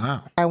ago. Oh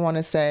wow. I want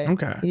to say.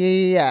 Okay.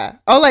 Yeah.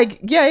 Oh, like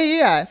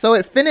yeah. So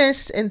it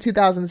finished in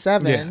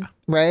 2007,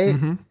 right?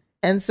 Mm-hmm.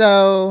 And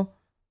so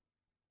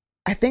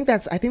I think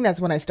that's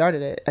when I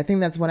started it.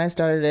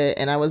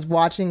 And I was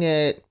watching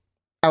it.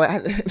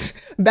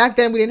 Back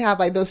then we didn't have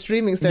like those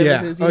streaming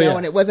services,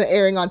 and it wasn't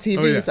airing on TV.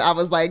 Oh, yeah. So I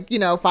was like,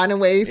 finding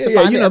ways to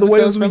Yeah, find the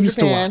ways we used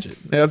Japan. to watch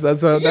it.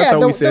 That's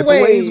how we said the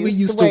ways we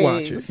used to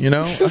watch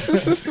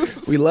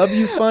it. We love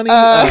you, funny.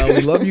 We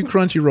love you,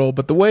 Crunchyroll,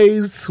 but the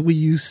ways we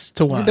used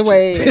to watch the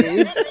ways.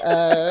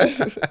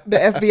 The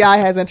FBI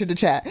has entered the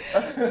chat.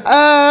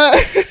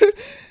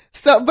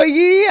 So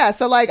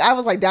like I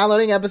was like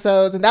downloading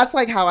episodes, and that's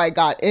like how I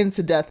got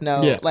into Death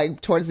Note,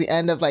 like towards the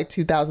end of like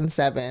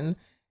 2007.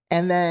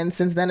 And then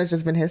since then it's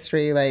just been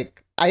history.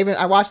 Like I think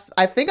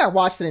I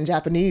watched it in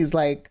Japanese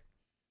like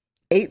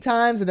 8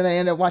 times, and then I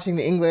ended up watching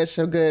the English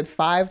a good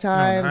 5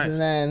 times. Nice.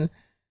 And then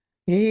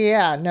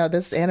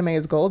this anime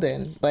is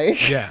golden. Like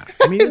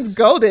I mean it's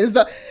golden.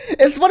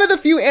 It's one of the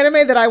few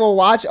anime that I will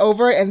watch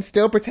over and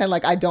still pretend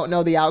like I don't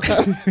know the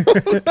outcome.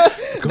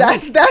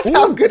 That's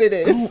how good it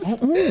is.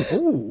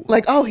 Ooh.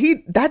 Like,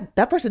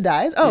 that person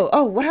dies.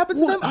 What happens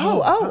to them?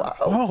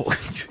 Oh.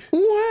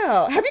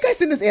 Wow. Have you guys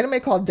seen this anime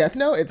called Death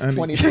Note? It's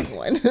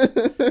 2021.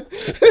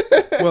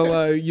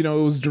 Well,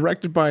 it was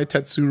directed by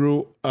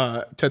Tetsuro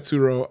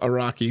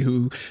Araki,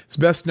 who is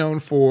best known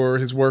for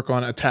his work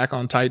on Attack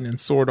on Titan and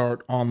Sword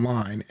Art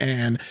Online.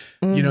 And,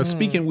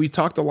 we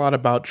talked a lot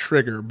about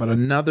Trigger, but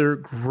another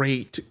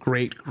great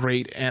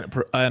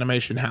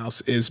animation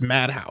house is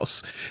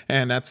Madhouse.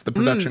 And that's the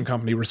production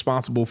company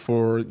responsible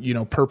for,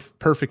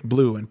 Perfect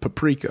Blue and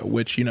Paprika,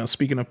 which,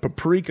 speaking of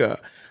Paprika,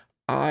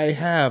 I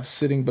have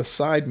sitting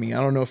beside me,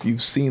 I don't know if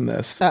you've seen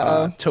this,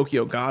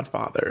 Tokyo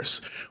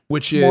Godfathers,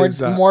 which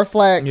is more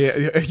flex. Yeah,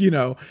 it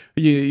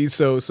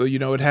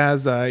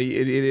has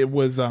it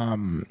was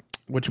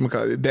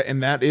whatchamacallit,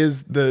 and that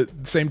is the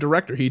same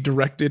director. He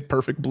directed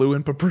Perfect Blue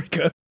and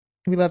Paprika.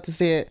 We love to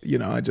see it.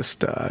 I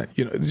just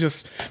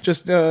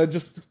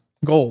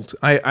gold.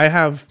 I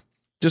have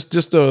just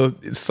a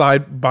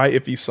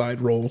iffy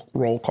side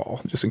roll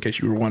call, just in case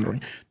you were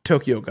wondering.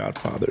 Tokyo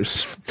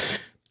Godfathers.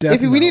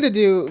 We need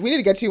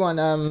to get you on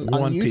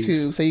YouTube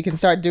Piece. so you can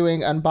start doing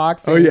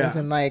unboxings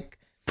and like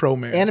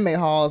Promare, anime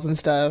halls and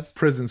stuff.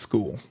 Prison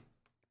School,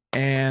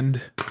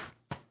 and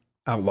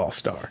Outlaw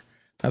Star.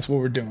 That's what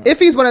we're doing. If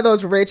he's one of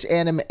those rich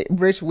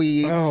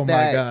weebs. Oh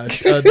my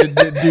gosh!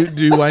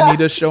 Do I need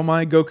to show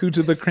my Goku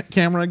to the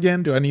camera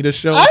again? Do I need to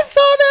show? I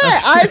saw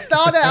that.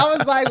 I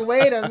was like,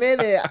 wait a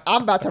minute,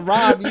 I'm about to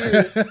rob you.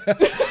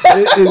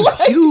 It is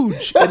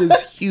huge. It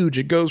is huge.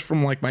 It goes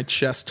from like my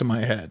chest to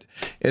my head.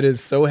 It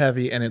is so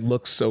heavy and it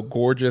looks so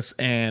gorgeous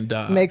and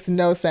makes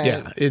no sense.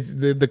 Yeah, it's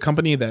the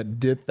company that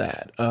did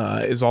that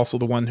is also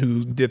the one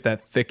who did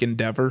that Thick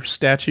Endeavor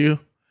statue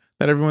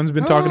that everyone's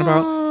been talking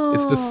about.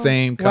 It's the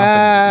same company.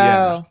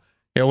 Wow.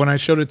 Yeah. When I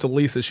showed it to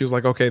Lisa, she was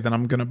like, "Okay, then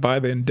I'm gonna buy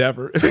the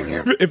Endeavor.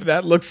 If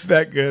that looks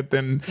that good,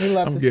 then we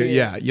love I'm to good." see it.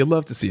 Yeah, you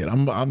love to see it.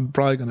 I'm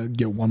probably gonna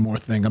get one more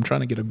thing. I'm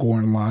trying to get a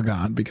Gurren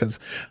Lagann because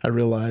I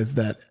realized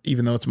that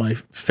even though it's my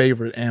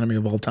favorite anime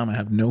of all time, I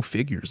have no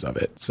figures of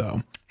it.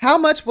 So how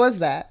much was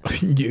that?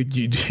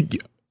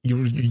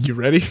 you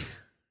ready?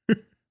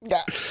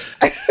 Yeah.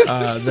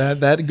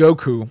 that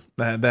Goku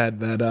that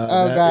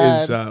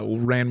is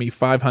ran me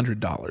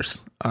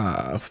 $500.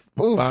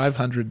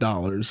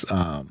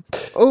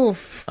 $500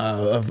 Oof.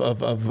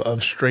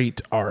 Of straight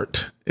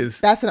art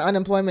is that's an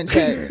unemployment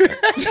check.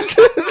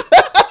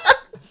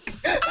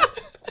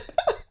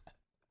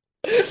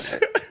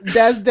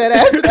 That's dead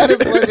ass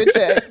unemployment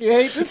check. You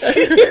hate to see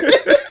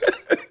it.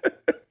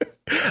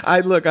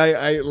 I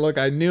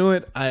knew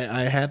it.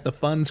 I had the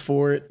funds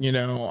for it, and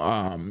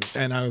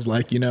I was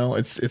like,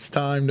 it's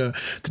time to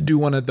do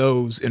one of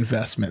those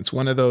investments,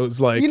 one of those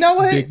like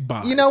big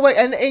buys. You know what,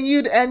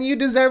 and you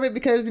deserve it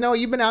because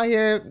you've been out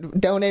here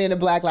donating to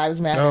Black Lives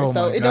Matter,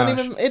 so it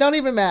don't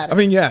even matter. I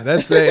mean, yeah, that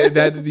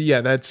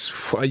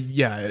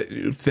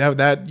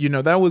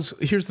was.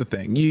 Here's the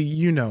thing,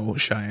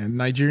 Cheyenne,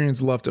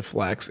 Nigerians love to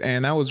flex,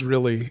 and that was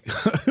really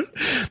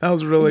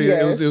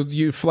it was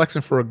you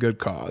flexing for a good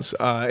cause,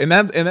 and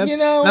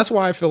that's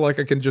why I feel like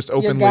I can just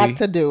openly. You got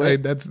to do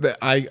it.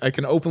 I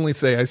can openly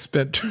say I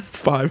spent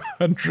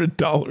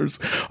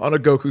 $500 on a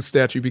Goku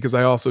statue because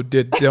I also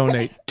did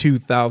donate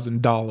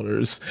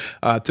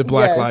 $2,000 to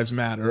Black Lives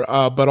Matter.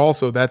 But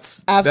also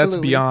that's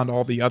beyond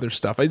all the other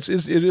stuff. It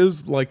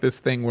is like this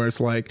thing where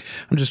it's like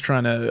I'm just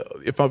trying to.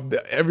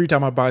 Every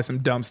time I buy some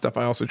dumb stuff,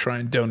 I also try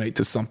and donate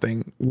to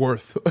something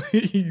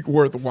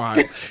worthwhile.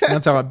 And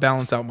that's how I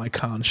balance out my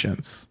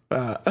conscience.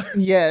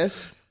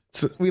 Yes.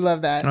 So, we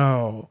love that.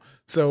 Oh,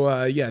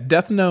 so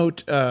Death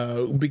Note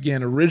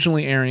began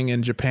originally airing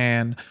in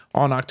Japan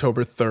on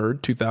October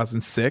 3rd,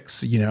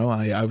 2006.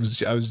 I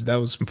was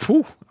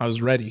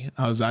ready.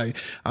 That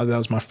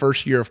was my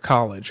first year of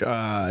college,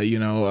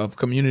 of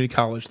community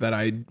college that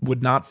I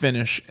would not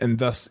finish and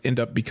thus end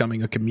up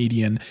becoming a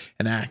comedian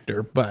and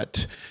actor.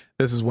 But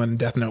this is when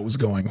Death Note was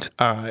going,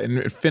 and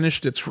it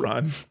finished its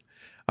run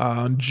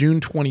on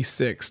June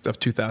 26th of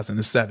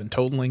 2007,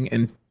 totaling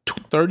in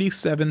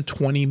 37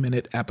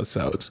 20-minute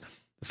episodes.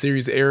 The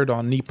series aired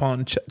on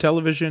Nippon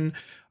Television,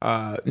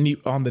 on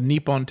the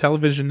Nippon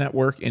Television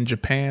Network in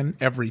Japan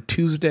every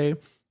Tuesday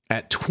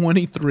at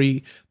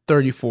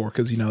 23:34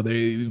 because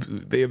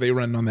they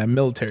run on that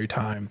military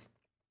time.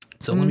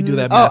 So let me do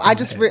that. Math let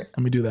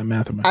me do that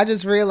math. I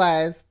just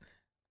realized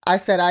I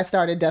said I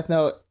started Death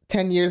Note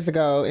 10 years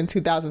ago in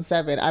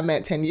 2007. I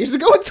meant 10 years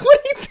ago in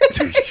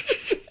 2010.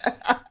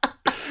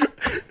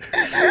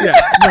 Yeah,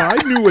 no, I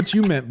knew what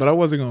you meant, but I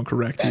wasn't going to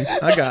correct you.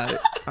 I got it.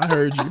 I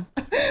heard you.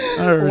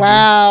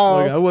 Wow.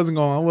 Like, I wasn't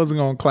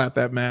going to clap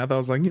that math. I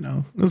was like,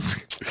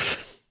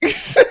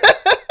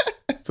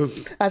 So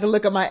I have to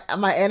look at my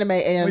anime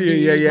and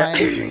yeah.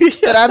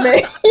 that I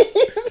made.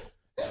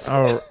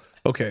 Oh,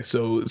 okay.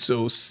 So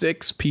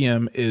 6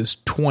 p.m. is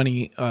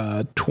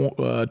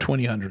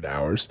 2000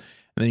 hours,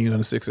 and then you're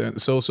going to 6.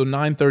 So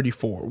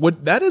 9:34.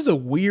 What? That is a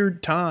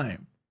weird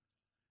time.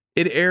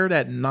 It aired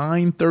at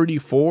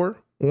 9:34.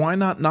 Why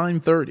not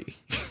 9:30?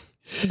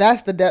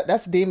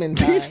 That's demon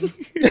time.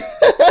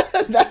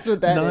 That's what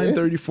that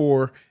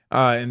 9:34.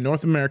 In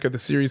North America, the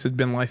series has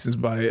been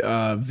licensed by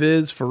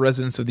Viz for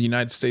residents of the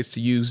United States to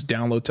use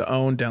download to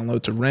own,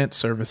 download to rent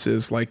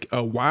services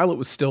while it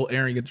was still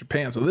airing in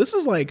Japan. So this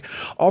is like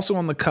also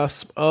on the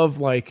cusp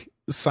of like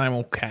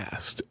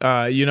simulcast.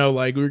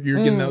 You're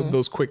getting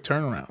those quick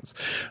turnarounds.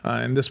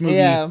 And this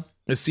movie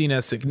is seen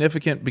as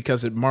significant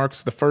because it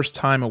marks the first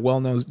time a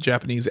well-known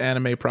Japanese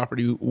anime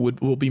property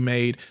will be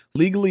made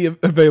legally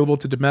available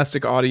to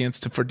domestic audience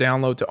for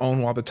download to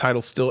own while the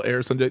title still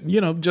airs.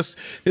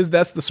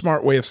 That's the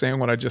smart way of saying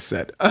what I just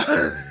said.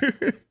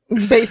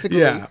 Basically.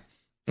 Yeah.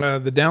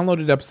 The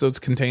downloaded episodes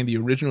contain the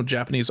original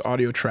Japanese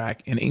audio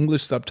track and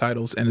English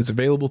subtitles and is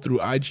available through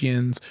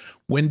IGN's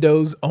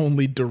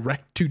Windows-only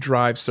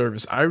Direct-to-Drive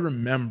service. I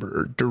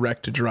remember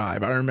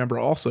Direct-to-Drive. I remember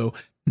also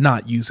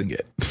not using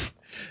it.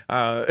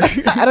 I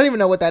don't even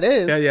know what that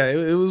is. Yeah.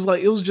 It was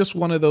just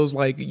one of those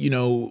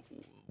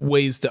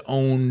ways to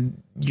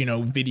own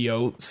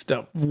video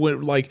stuff.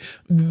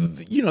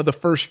 The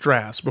first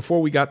drafts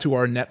before we got to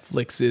our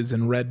Netflixes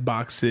and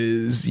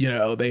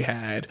Redboxes. They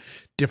had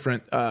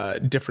different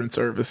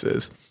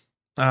services.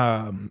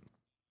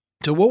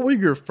 So what were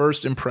your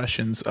first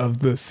impressions of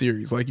the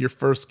series? Like your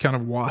first kind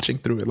of watching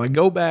through it? Like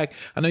go back.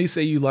 I know you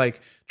say you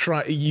like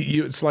try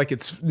you it's like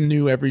it's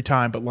new every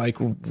time, but like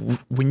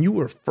when you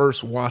were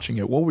first watching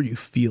it, what were you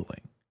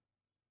feeling?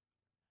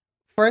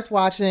 First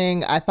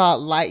watching, I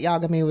thought Light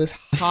Yagami was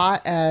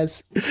hot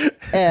as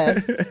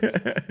F.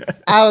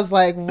 I was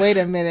like, wait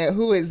a minute,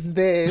 who is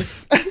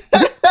this?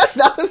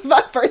 That was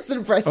my first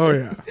impression. Oh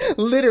yeah.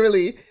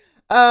 Literally.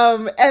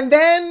 And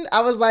then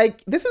I was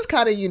like, this is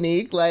kind of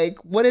unique. Like,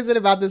 what is it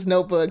about this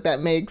notebook that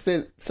makes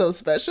it so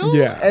special?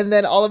 Yeah. And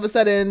then all of a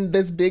sudden,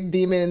 this big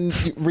demon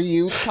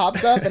Ryu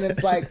pops up, and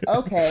it's like,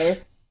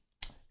 okay,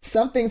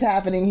 something's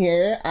happening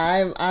here.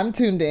 I'm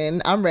tuned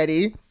in. I'm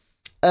ready.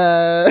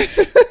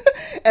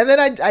 And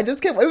then I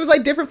just kept. It was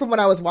like different from when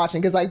I was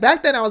watching, because like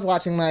back then I was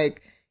watching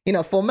like, you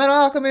know, Full Metal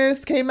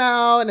Alchemist came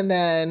out, and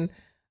then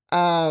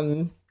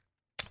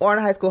Ouran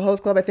High School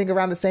Host Club, I think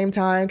around the same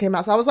time came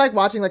out. So I was like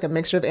watching like a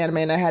mixture of anime,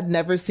 and I had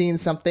never seen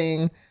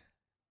something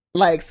of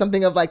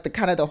like the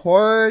kind of the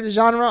horror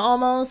genre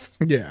almost.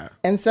 Yeah.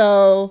 And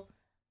so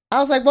I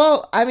was like,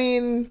 well, I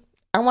mean,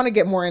 I want to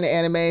get more into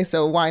anime,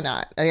 so why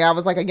not? I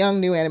was like a young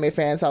new anime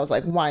fan, so I was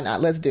like, why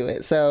not? Let's do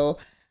it. So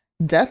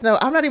Death Note,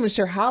 I'm not even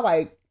sure how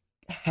I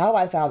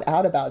found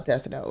out about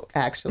Death Note,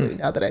 actually,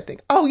 now that I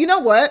think. Oh, you know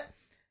what?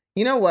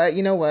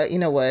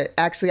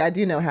 Actually, I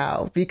do know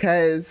how,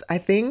 because I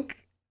think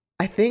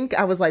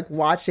I was like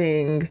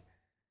watching.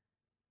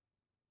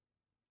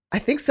 I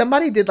think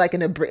somebody did like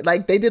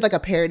they did like a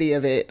parody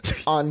of it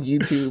on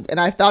YouTube, and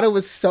I thought it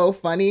was so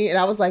funny, and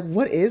I was like,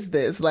 "What is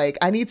this? Like,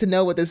 I need to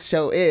know what this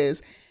show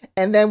is."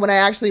 And then when I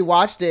actually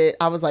watched it,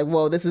 I was like,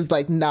 "Whoa, this is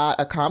like not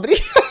a comedy.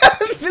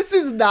 This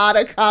is not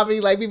a comedy.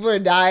 Like, people are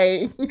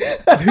dying,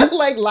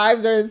 like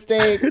lives are at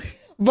stake."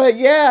 But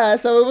yeah,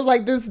 so it was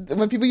like this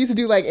when people used to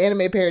do like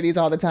anime parodies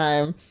all the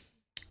time.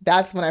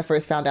 That's when I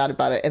first found out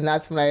about it, and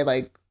that's when I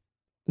like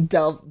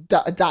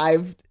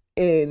dived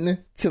in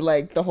to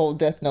like the whole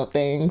Death Note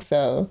thing.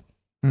 So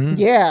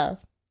yeah.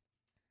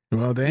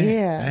 Well,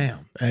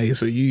 damn. Hey,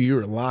 so you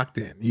were locked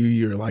in.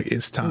 You're like,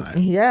 it's time.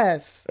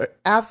 Yes,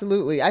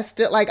 absolutely. I'm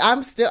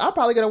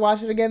probably gonna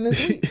watch it again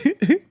this week.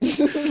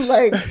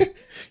 Like,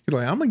 you're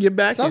like, I'm gonna get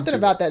back something into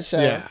about it. that show.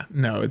 Yeah,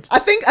 no, it's. I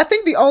think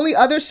the only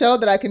other show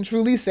that I can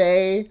truly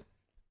say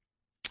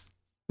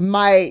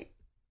might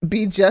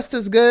be just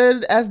as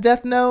good as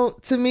Death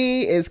Note to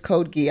me is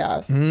Code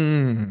Geass.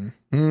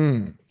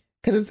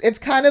 Because it's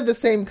kind of the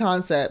same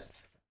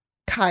concept.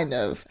 Kind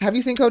of. Have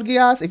you seen Code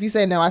Geass? If you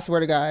say no, I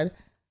swear to God.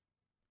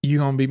 You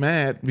gonna be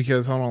mad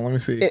because, hold on, let me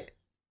see.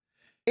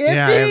 I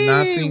have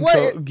not seen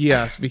Code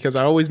Geass because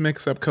I always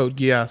mix up Code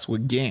Geass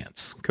with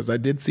Gantz, because I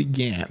did see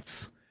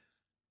Gantz.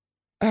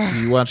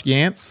 You watch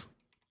Gantz?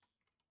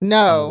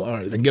 No. Oh, all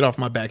right, then get off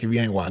my back if you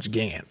ain't watch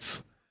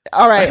Gantz.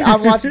 All right,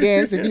 I'll watch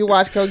Gantz if you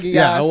watch Code Geass.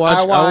 Yeah,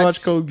 I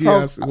watch Code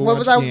Geass.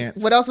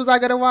 What else was I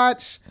gonna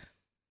watch?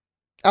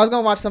 I was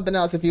gonna watch something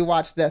else if you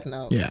watch Death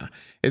Note. Yeah,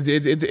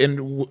 it's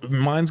and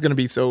mine's gonna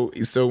be so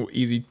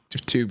easy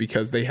too,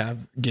 because they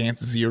have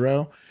Gantz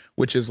Zero,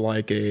 which is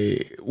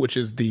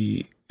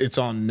it's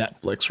on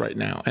Netflix right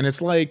now, and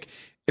it's like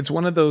it's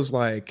one of those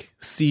like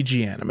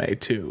CG anime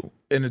too,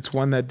 and it's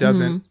one that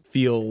doesn't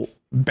feel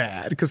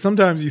bad, because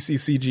sometimes you see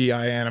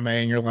CGI anime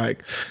and you're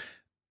like,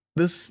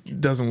 this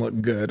doesn't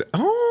look good.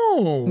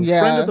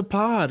 Friend of the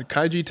pod,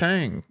 Kaiji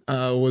Tang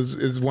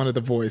is one of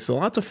the voice. So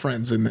lots of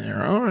friends in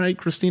there. All right,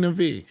 Christina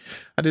V.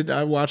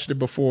 I watched it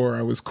before.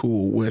 I was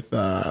cool with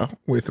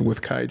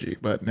Kaiji,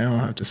 but now I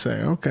have to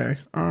say, okay,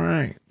 all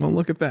right. Well,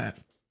 look at that.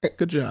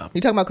 Good job.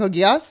 You talking about Code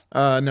Geass?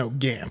 No,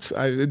 Gantz.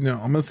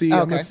 I'm gonna see.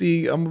 I'm gonna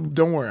see.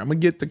 Don't worry. I'm gonna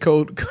get to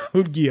Code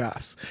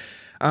Geass.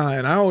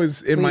 And I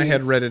always in my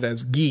head read it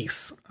as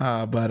geese,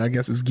 but I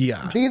guess it's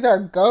Geass. These are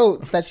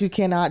goats that you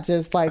cannot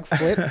just like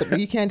flip.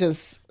 You can't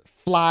just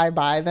fly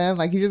by them.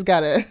 Like, you just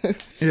gotta,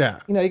 yeah,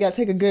 you gotta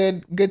take a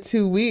good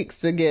 2 weeks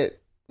to get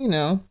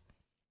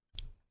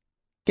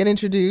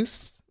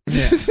introduced.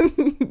 Yeah.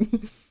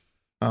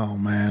 Oh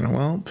man,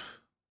 well,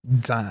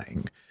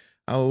 dying.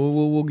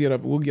 We'll get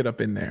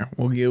up in there.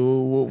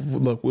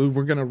 Look.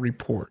 We're gonna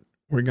report.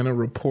 We're gonna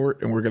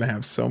report, and we're gonna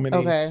have so many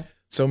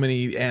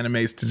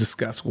animes to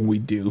discuss when we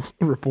do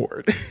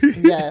report.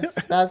 Yes,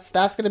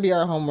 that's gonna be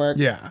our homework.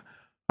 Yeah.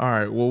 All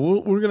right.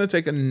 Well, we're gonna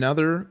take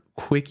another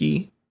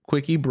quickie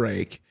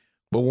break,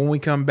 but when we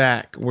come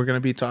back, we're gonna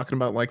be talking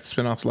about like the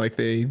spinoffs, like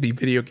the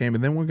video game,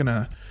 and then we're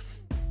gonna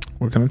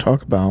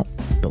talk about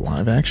the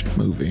live action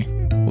movie.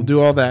 We'll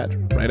do all that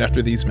right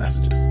after these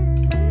messages.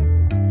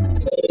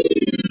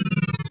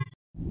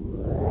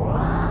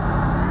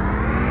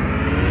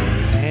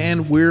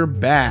 And we're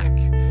back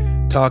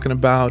talking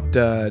about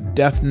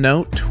Death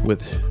Note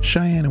with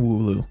Cheyenne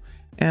Wulu,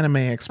 anime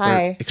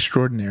expert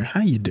extraordinaire.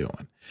 How you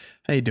doing?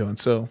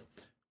 So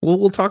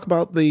we'll talk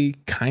about the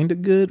kind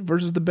of good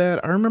versus the bad.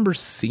 I remember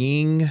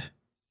seeing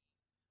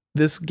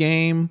this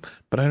game,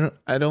 but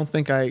I don't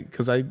think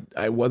because I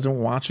wasn't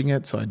watching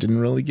it, so I didn't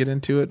really get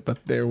into it. But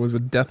there was a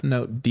Death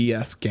Note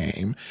DS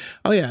game.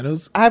 Oh yeah, it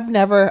was. I'd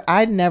never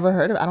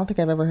heard of it. I don't think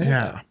I've ever heard of it.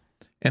 Yeah,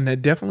 And I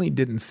definitely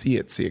didn't see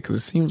it because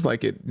it seems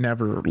like it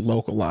never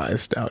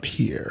localized out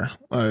here,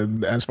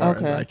 as far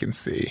as I can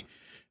see.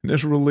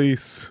 This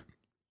release,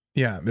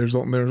 there's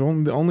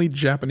only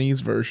Japanese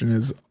version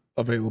is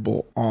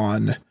available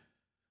on.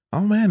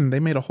 Oh man, they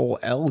made a whole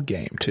L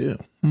game too.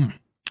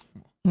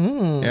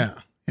 Yeah,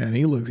 and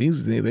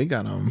they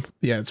got him.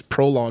 Yeah, it's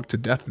prologue to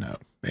Death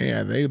Note.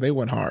 Yeah, they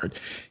went hard.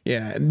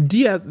 Yeah, and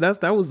DS,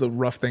 that was the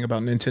rough thing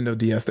about Nintendo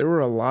DS. There were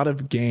a lot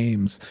of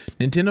games.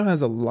 Nintendo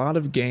has a lot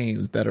of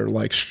games that are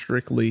like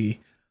strictly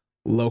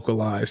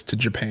localized to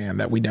Japan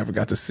that we never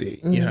got to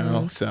see, you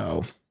know?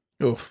 So,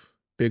 oof.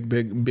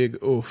 Big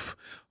oof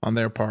on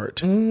their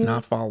part,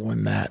 not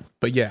following that.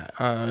 But yeah,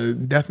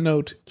 Death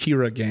Note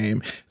Kira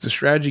game. It's a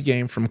strategy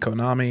game from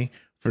Konami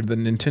for the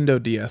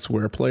Nintendo DS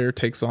where a player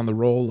takes on the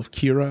role of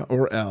Kira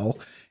or L,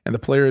 and the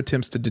player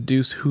attempts to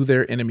deduce who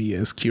their enemy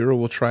is. Kira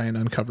will try and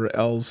uncover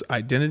L's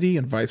identity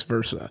and vice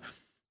versa.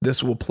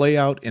 This will play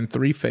out in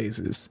 3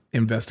 phases.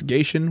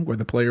 Investigation, where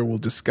the player will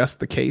discuss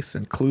the case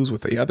and clues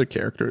with the other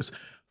characters.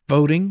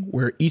 Voting,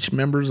 where each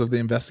members of the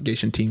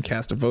investigation team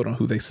cast a vote on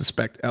who they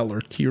suspect L or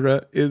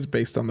Kira is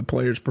based on the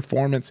player's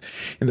performance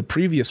in the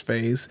previous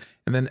phase.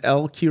 And then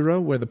L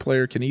Kira, where the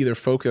player can either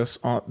focus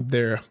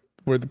their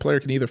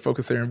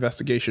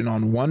investigation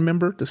on one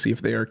member to see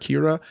if they are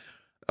Kira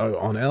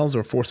on L's,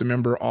 or force a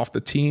member off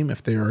the team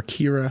if they are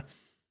Kira.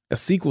 A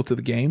sequel to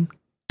the game,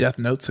 Death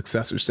Note: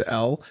 Successors to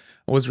L,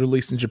 was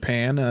released in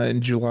Japan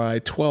in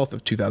July 12th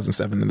of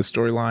 2007, and the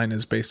storyline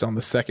is based on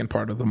the second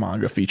part of the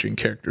manga featuring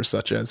characters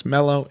such as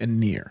Mello and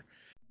Nier.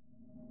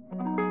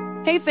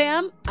 Hey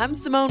fam, I'm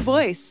Simone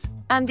Boyce.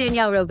 I'm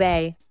Danielle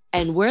Robay.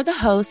 And we're the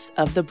hosts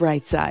of The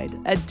Bright Side,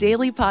 a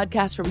daily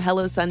podcast from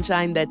Hello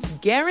Sunshine that's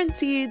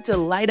guaranteed to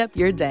light up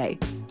your day.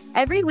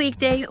 Every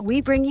weekday,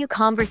 we bring you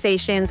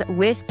conversations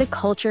with the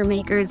culture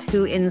makers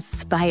who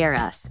inspire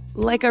us.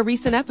 Like our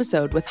recent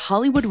episode with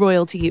Hollywood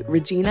royalty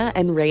Regina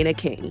and Raina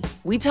King.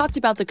 We talked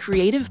about the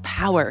creative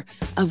power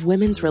of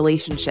women's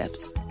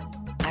relationships.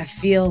 I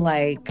feel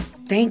like,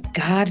 thank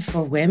God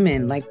for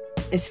women, like,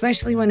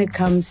 especially when it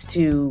comes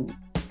to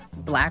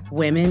Black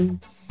women,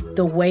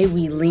 the way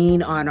we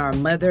lean on our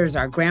mothers,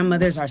 our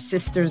grandmothers, our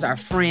sisters, our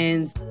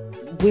friends.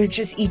 We're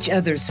just each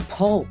other's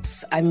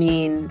pulse. I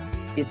mean,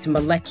 it's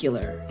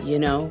molecular, you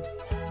know?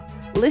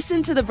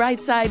 Listen to The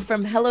Bright Side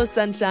from Hello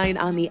Sunshine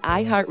on the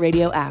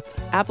iHeartRadio app,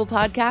 Apple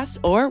Podcasts,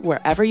 or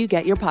wherever you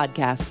get your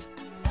podcasts.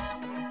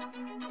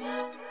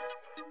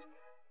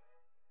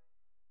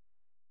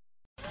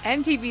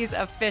 MTV's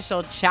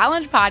official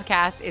Challenge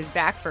podcast is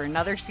back for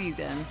another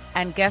season.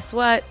 And guess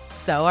what?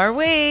 So are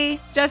we.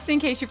 Just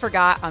in case you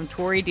forgot, I'm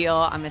Tori Deal.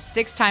 I'm a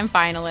 6-time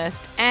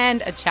finalist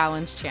and a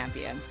Challenge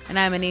champion. And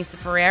I'm Anissa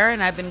Ferreira,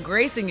 and I've been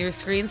gracing your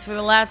screens for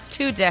the last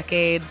 2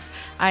 decades.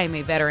 I am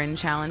a veteran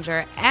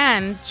challenger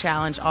and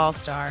Challenge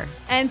All-Star.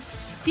 And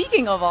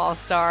speaking of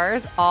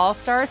All-Stars,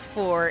 All-Stars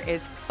 4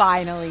 is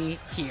finally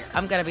here.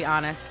 I'm going to be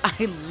honest.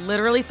 I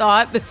literally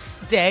thought this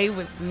day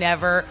was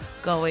never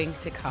going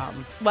to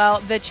come.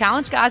 Well, the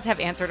Challenge gods have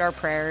answered our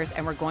prayers,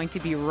 and we're going to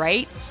be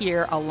right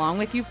here along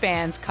with you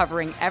fans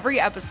covering every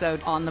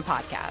episode on the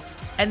podcast.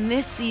 And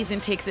this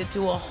season takes it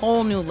to a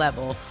whole new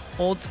level.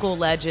 Old school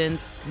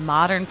legends,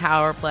 modern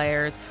power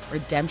players,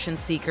 redemption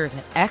seekers,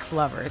 and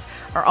ex-lovers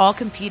are all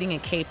competing in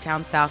Cape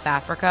Town, South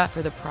Africa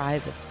for the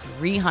prize of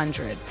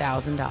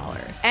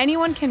 $300,000.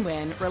 Anyone can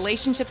win,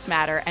 relationships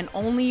matter, and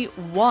only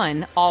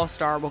one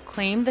All-Star will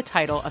claim the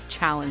title of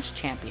Challenge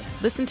champion.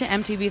 Listen to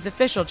MTV's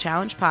official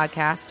Challenge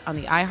podcast on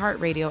the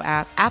iHeartRadio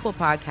app, Apple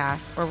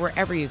Podcasts, or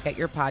wherever you get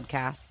your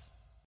podcasts.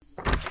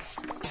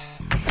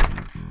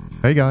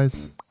 Hey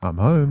guys, I'm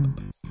home.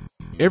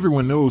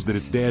 Everyone knows that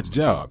it's Dad's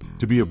job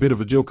to be a bit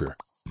of a joker.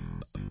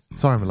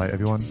 Sorry I'm late,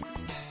 everyone.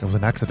 There was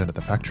an accident at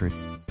the factory.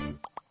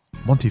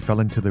 Monty fell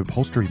into the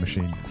upholstery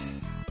machine.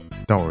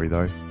 Don't worry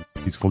though,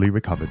 he's fully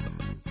recovered.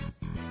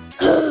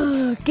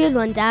 Good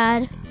one,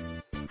 Dad.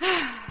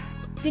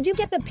 Did you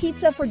get the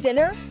pizza for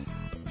dinner?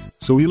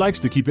 So he likes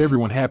to keep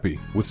everyone happy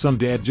with some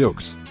dad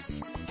jokes.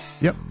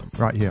 Yep,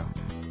 right here.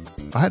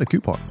 I had a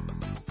coupon,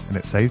 and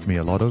it saved me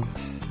a lot of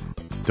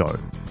dough.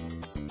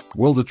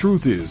 Well, the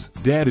truth is,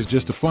 Dad is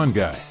just a fun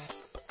guy.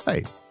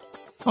 Hey,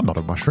 I'm not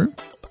a mushroom.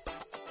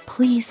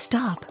 Please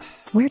stop.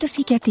 Where does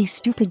he get these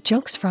stupid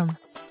jokes from?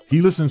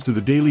 He listens to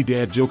the Daily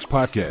Dad Jokes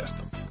podcast.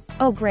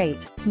 Oh,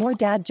 great. More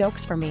dad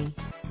jokes for me.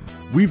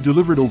 We've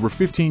delivered over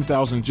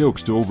 15,000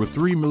 jokes to over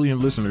 3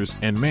 million listeners,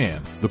 and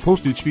man, the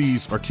postage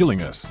fees are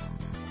killing us.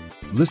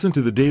 Listen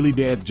to the Daily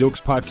Dad Jokes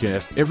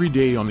podcast every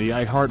day on the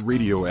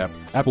iHeartRadio app,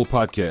 Apple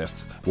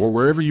Podcasts, or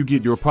wherever you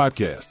get your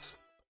podcasts.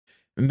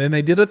 And then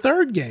they did a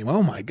third game.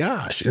 Oh my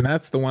gosh. And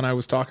that's the one I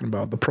was talking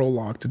about, the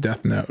prologue to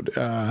Death Note,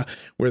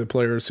 where the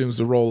player assumes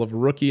the role of a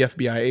rookie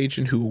FBI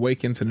agent who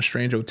awakens in a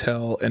strange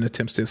hotel and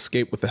attempts to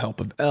escape with the help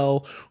of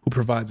L, who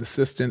provides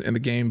assistance in the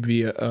game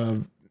via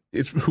an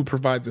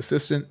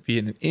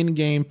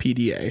in-game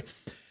PDA.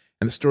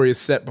 And the story is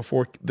set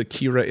before the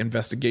Kira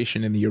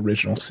investigation in the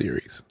original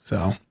series.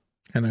 So,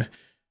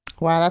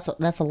 wow,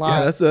 that's a lot.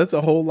 Yeah, that's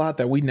a whole lot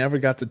that we never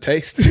got to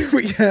taste.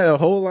 We had a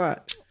whole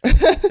lot.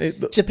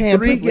 Japan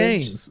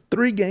privilege.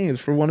 Three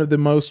games for one of the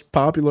most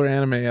popular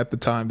anime at the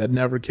time that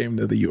never came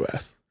to the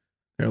U.S.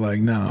 They're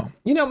like, no.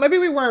 Maybe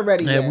we weren't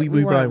ready yet. We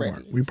probably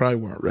weren't. We probably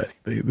weren't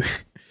ready.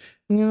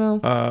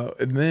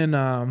 And then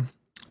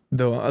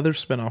the other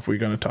spinoff we're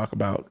going to talk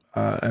about,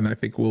 and I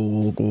think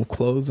we'll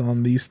close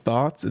on these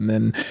thoughts, and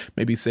then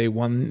maybe say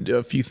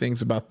a few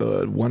things about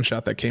the one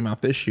shot that came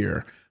out this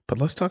year. But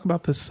let's talk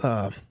about this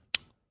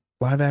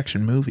live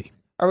action movie.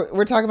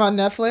 We're talking about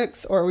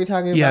Netflix, or are we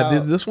talking about? Yeah,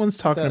 this one's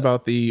talking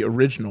about the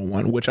original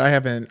one, which I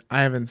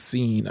haven't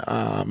seen.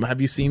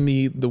 Have you seen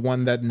the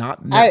one that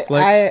not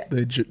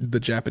Netflix, the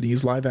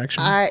Japanese live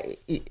action? I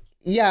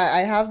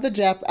have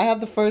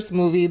the first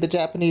movie, the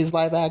Japanese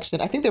live action.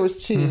 I think there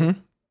was two,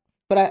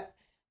 but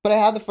I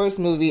have the first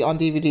movie on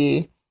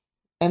DVD,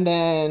 and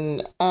then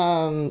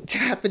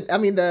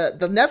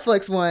the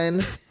Netflix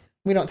one.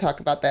 We don't talk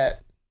about that.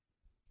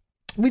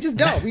 We just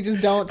don't. We just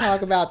don't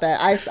talk about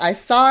that. I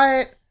saw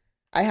it.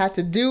 I had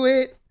to do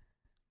it,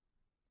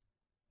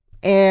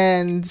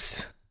 and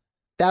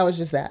that was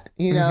just that.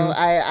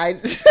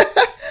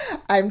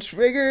 I'm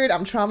triggered.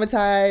 I'm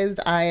traumatized.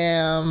 I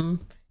am.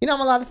 I'm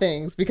a lot of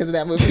things because of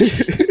that movie.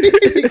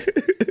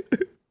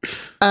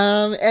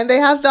 And they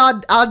have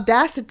the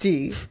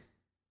audacity.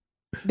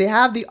 They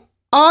have the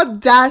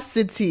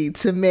audacity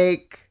to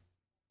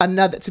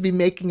be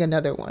making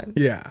another one.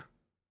 Yeah.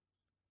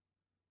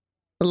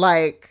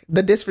 Like,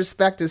 the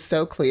disrespect is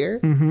so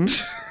clear.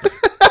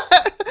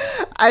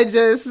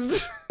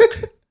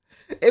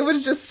 It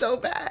was just so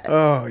bad.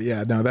 Oh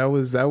yeah, no, that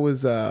was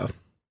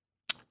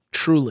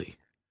truly.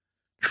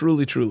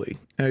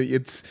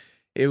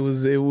 It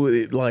was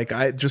like,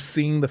 I just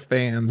seeing the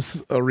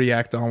fans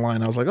react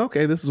online. I was like,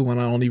 okay, this is one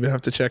I don't even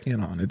have to check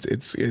in on.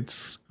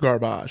 It's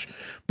garbage.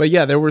 But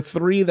yeah, there were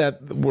 3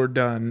 that were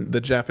done,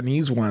 the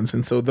Japanese ones,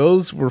 and so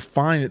those were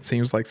fine. It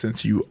seems like,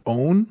 since you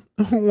own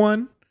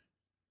one.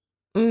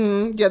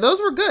 Yeah,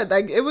 those were good.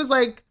 Like, it was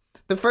like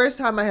the first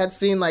time I had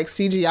seen like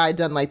CGI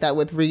done like that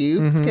with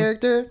Ryu's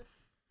character.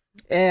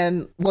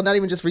 And well, not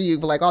even just Ryu,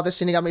 but like all the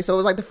Shinigami. So it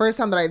was like the first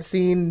time that I had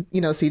seen,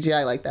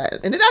 CGI like that.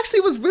 And it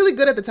actually was really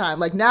good at the time.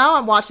 Like, now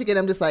I'm watching it,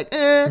 I'm just like,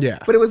 Yeah.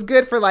 But it was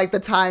good for like the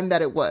time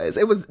that it was.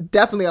 It was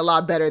definitely a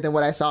lot better than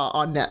what I saw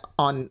on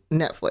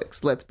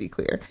Netflix, let's be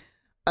clear.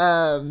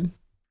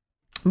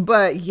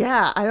 But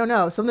yeah, I don't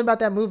know. Something about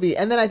that movie.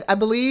 And then I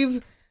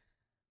believe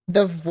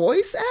the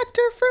voice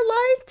actor for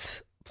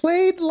Light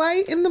played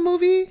Light in the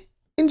movie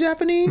in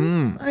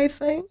Japanese, I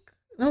think.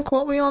 Don't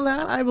quote me on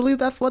that. I believe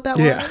that's what that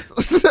was.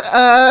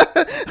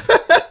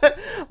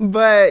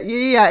 But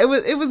yeah, it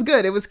was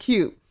good. It was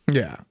cute.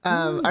 Yeah.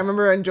 I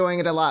remember enjoying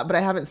it a lot, but I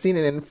haven't seen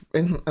it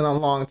in a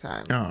long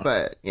time.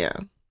 But yeah.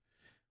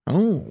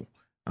 Oh,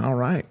 all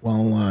right.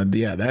 Well,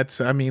 yeah,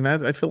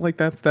 I feel like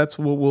that's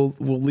what we'll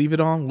leave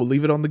it on. We'll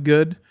leave it on the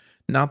good,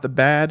 not the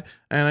bad.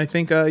 And I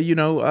think,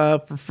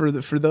 for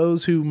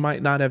those who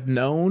might not have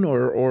known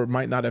or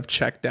might not have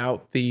checked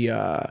out the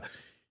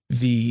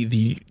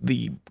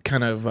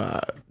kind of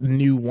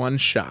new one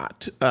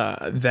shot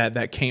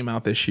that came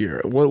out this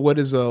year. What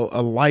is a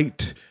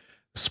light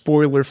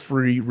spoiler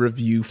free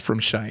review from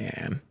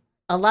Cheyenne?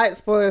 A light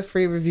spoiler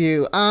free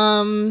review.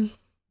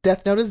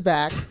 Death Note is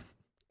back,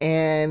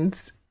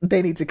 and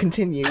they need to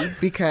continue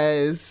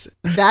because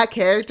that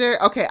character.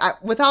 Okay,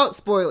 without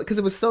spoiling, because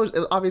it was like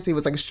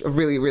a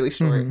really, really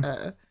short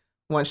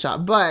one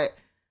shot, but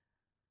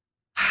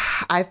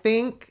I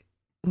think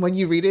when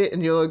you read it,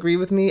 and you'll agree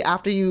with me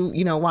after you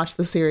watch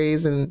the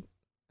series, and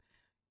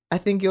I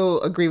think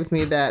you'll agree with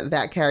me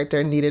that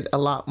character needed a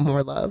lot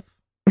more love.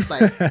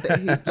 Like,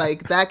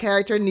 that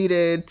character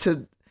needed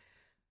to.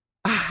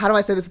 How do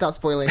I say this without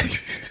spoiling?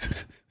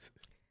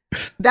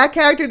 That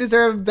character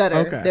deserved better.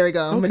 Okay. There we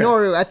go. Okay.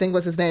 Minoru, I think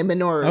was his name.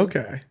 Minoru.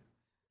 Okay.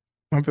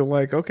 I feel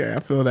like, okay, I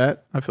feel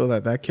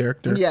that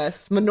character.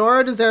 Yes,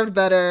 Minoru deserved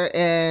better,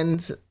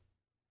 and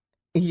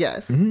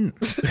yes.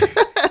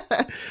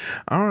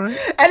 All right.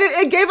 And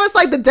it gave us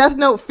like the Death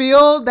Note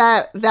feel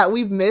that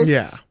we've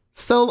missed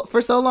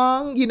for so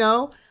long,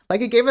 like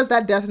it gave us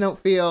that Death Note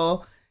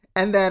feel.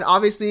 And then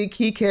obviously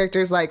key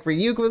characters like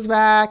Ryuk was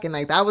back, and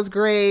like that was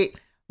great.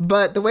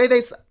 But the way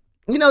they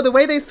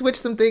switched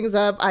some things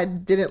up, I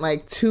didn't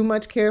like too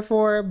much care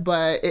for,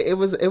 but it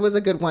was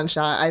a good one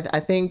shot. I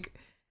think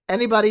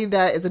anybody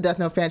that is a Death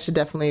Note fan should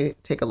definitely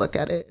take a look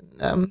at it.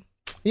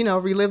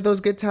 Relive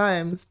those good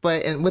times,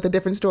 but with a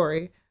different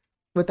story,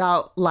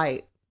 without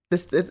Light.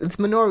 It's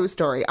Minoru's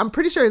story. I'm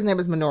pretty sure his name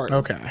is Minoru.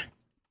 Okay.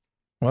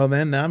 Well,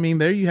 then,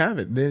 there you have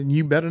it. Then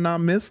you better not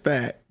miss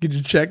that. Get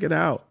you check it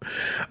out.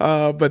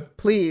 But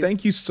please,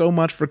 thank you so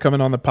much for coming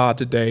on the pod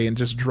today and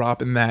just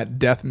dropping that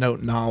Death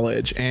Note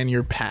knowledge and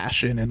your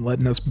passion and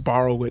letting us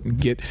borrow it and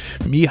get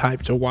me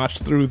hyped to watch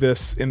through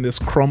this in this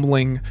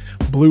crumbling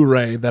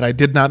Blu-ray that I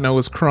did not know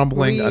was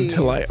crumbling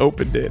until I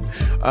opened it.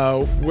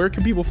 Where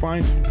can people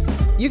find you?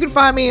 You can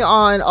find me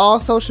on all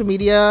social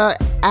media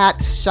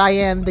at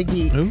Cheyenne the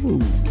Geek.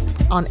 Ooh.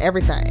 On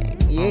everything.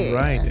 Yeah. All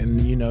right. And,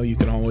 you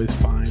can always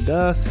find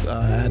us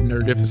at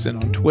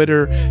Nerdificent on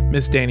Twitter,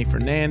 Miss Danny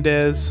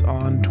Fernandez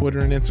on Twitter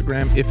and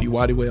Instagram, Ify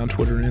Wadiway on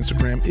Twitter and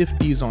Instagram,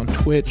 Ify's on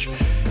Twitch.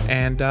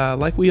 And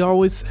like we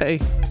always say,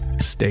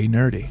 stay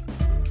nerdy.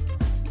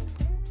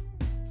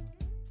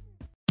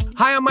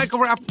 Hi, I'm Michael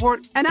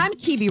Rappaport. And I'm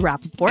Kibi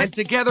Rappaport. And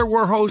together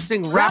we're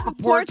hosting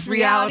Rappaport's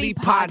Reality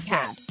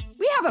Podcast.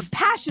 We have a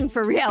passion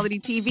for reality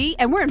TV,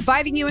 and we're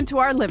inviting you into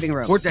our living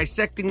room. We're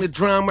dissecting the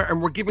drama, and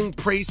we're giving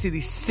praise to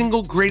the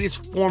single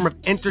greatest form of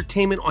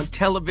entertainment on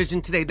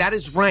television today. That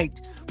is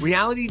right.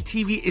 Reality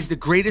TV is the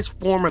greatest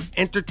form of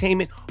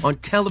entertainment on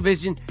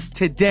television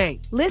today.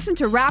 Listen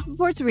to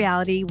Rappaport's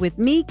Reality with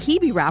me,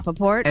 Kibi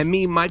Rappaport. And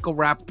me, Michael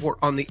Rappaport,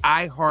 on the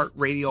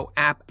iHeartRadio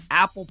app,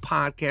 Apple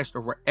Podcast, or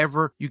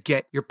wherever you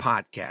get your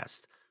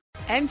podcast.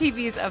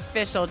 MTV's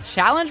official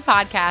Challenge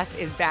podcast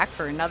is back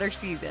for another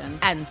season.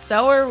 And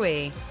so are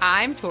we.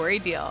 I'm Tori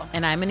Deal.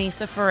 And I'm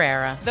Anissa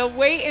Ferreira. The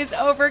wait is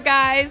over,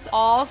 guys.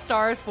 All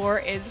Stars 4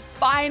 is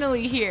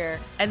finally here.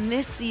 And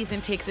this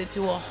season takes it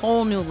to a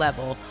whole new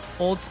level.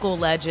 Old school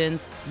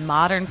legends,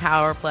 modern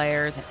power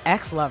players, and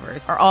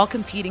ex-lovers are all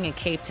competing in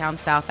Cape Town,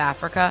 South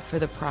Africa for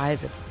the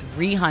prize of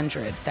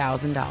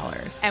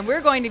 $300,000. And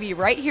we're going to be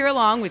right here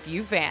along with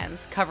you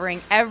fans,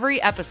 covering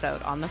every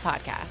episode on the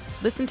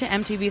podcast. Listen to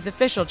MTV's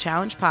official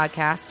Challenge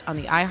podcast on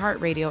the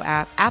iHeartRadio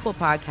app, Apple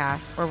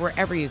Podcasts, or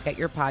wherever you get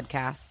your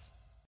podcasts.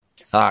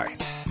 Hi,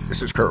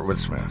 this is Kurtwood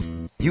Smith.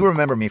 You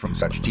remember me from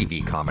such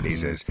TV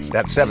comedies as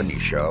That 70s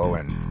Show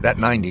and That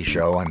 90s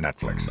Show on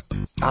Netflix.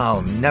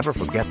 I'll never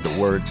forget the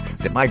words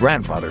that my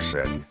grandfather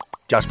said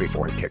just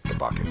before he kicked the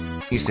bucket.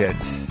 He said,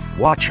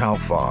 "Watch how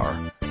far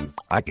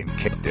I can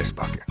kick this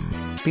bucket."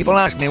 People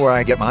ask me where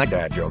I get my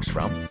dad jokes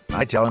from.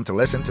 I tell them to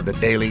listen to the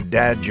Daily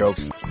Dad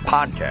Jokes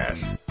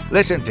podcast.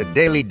 Listen to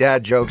Daily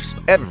Dad Jokes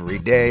every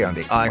day on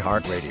the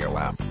iHeartRadio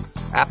app,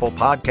 Apple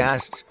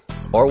Podcasts,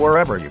 or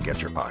wherever you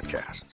get your podcasts.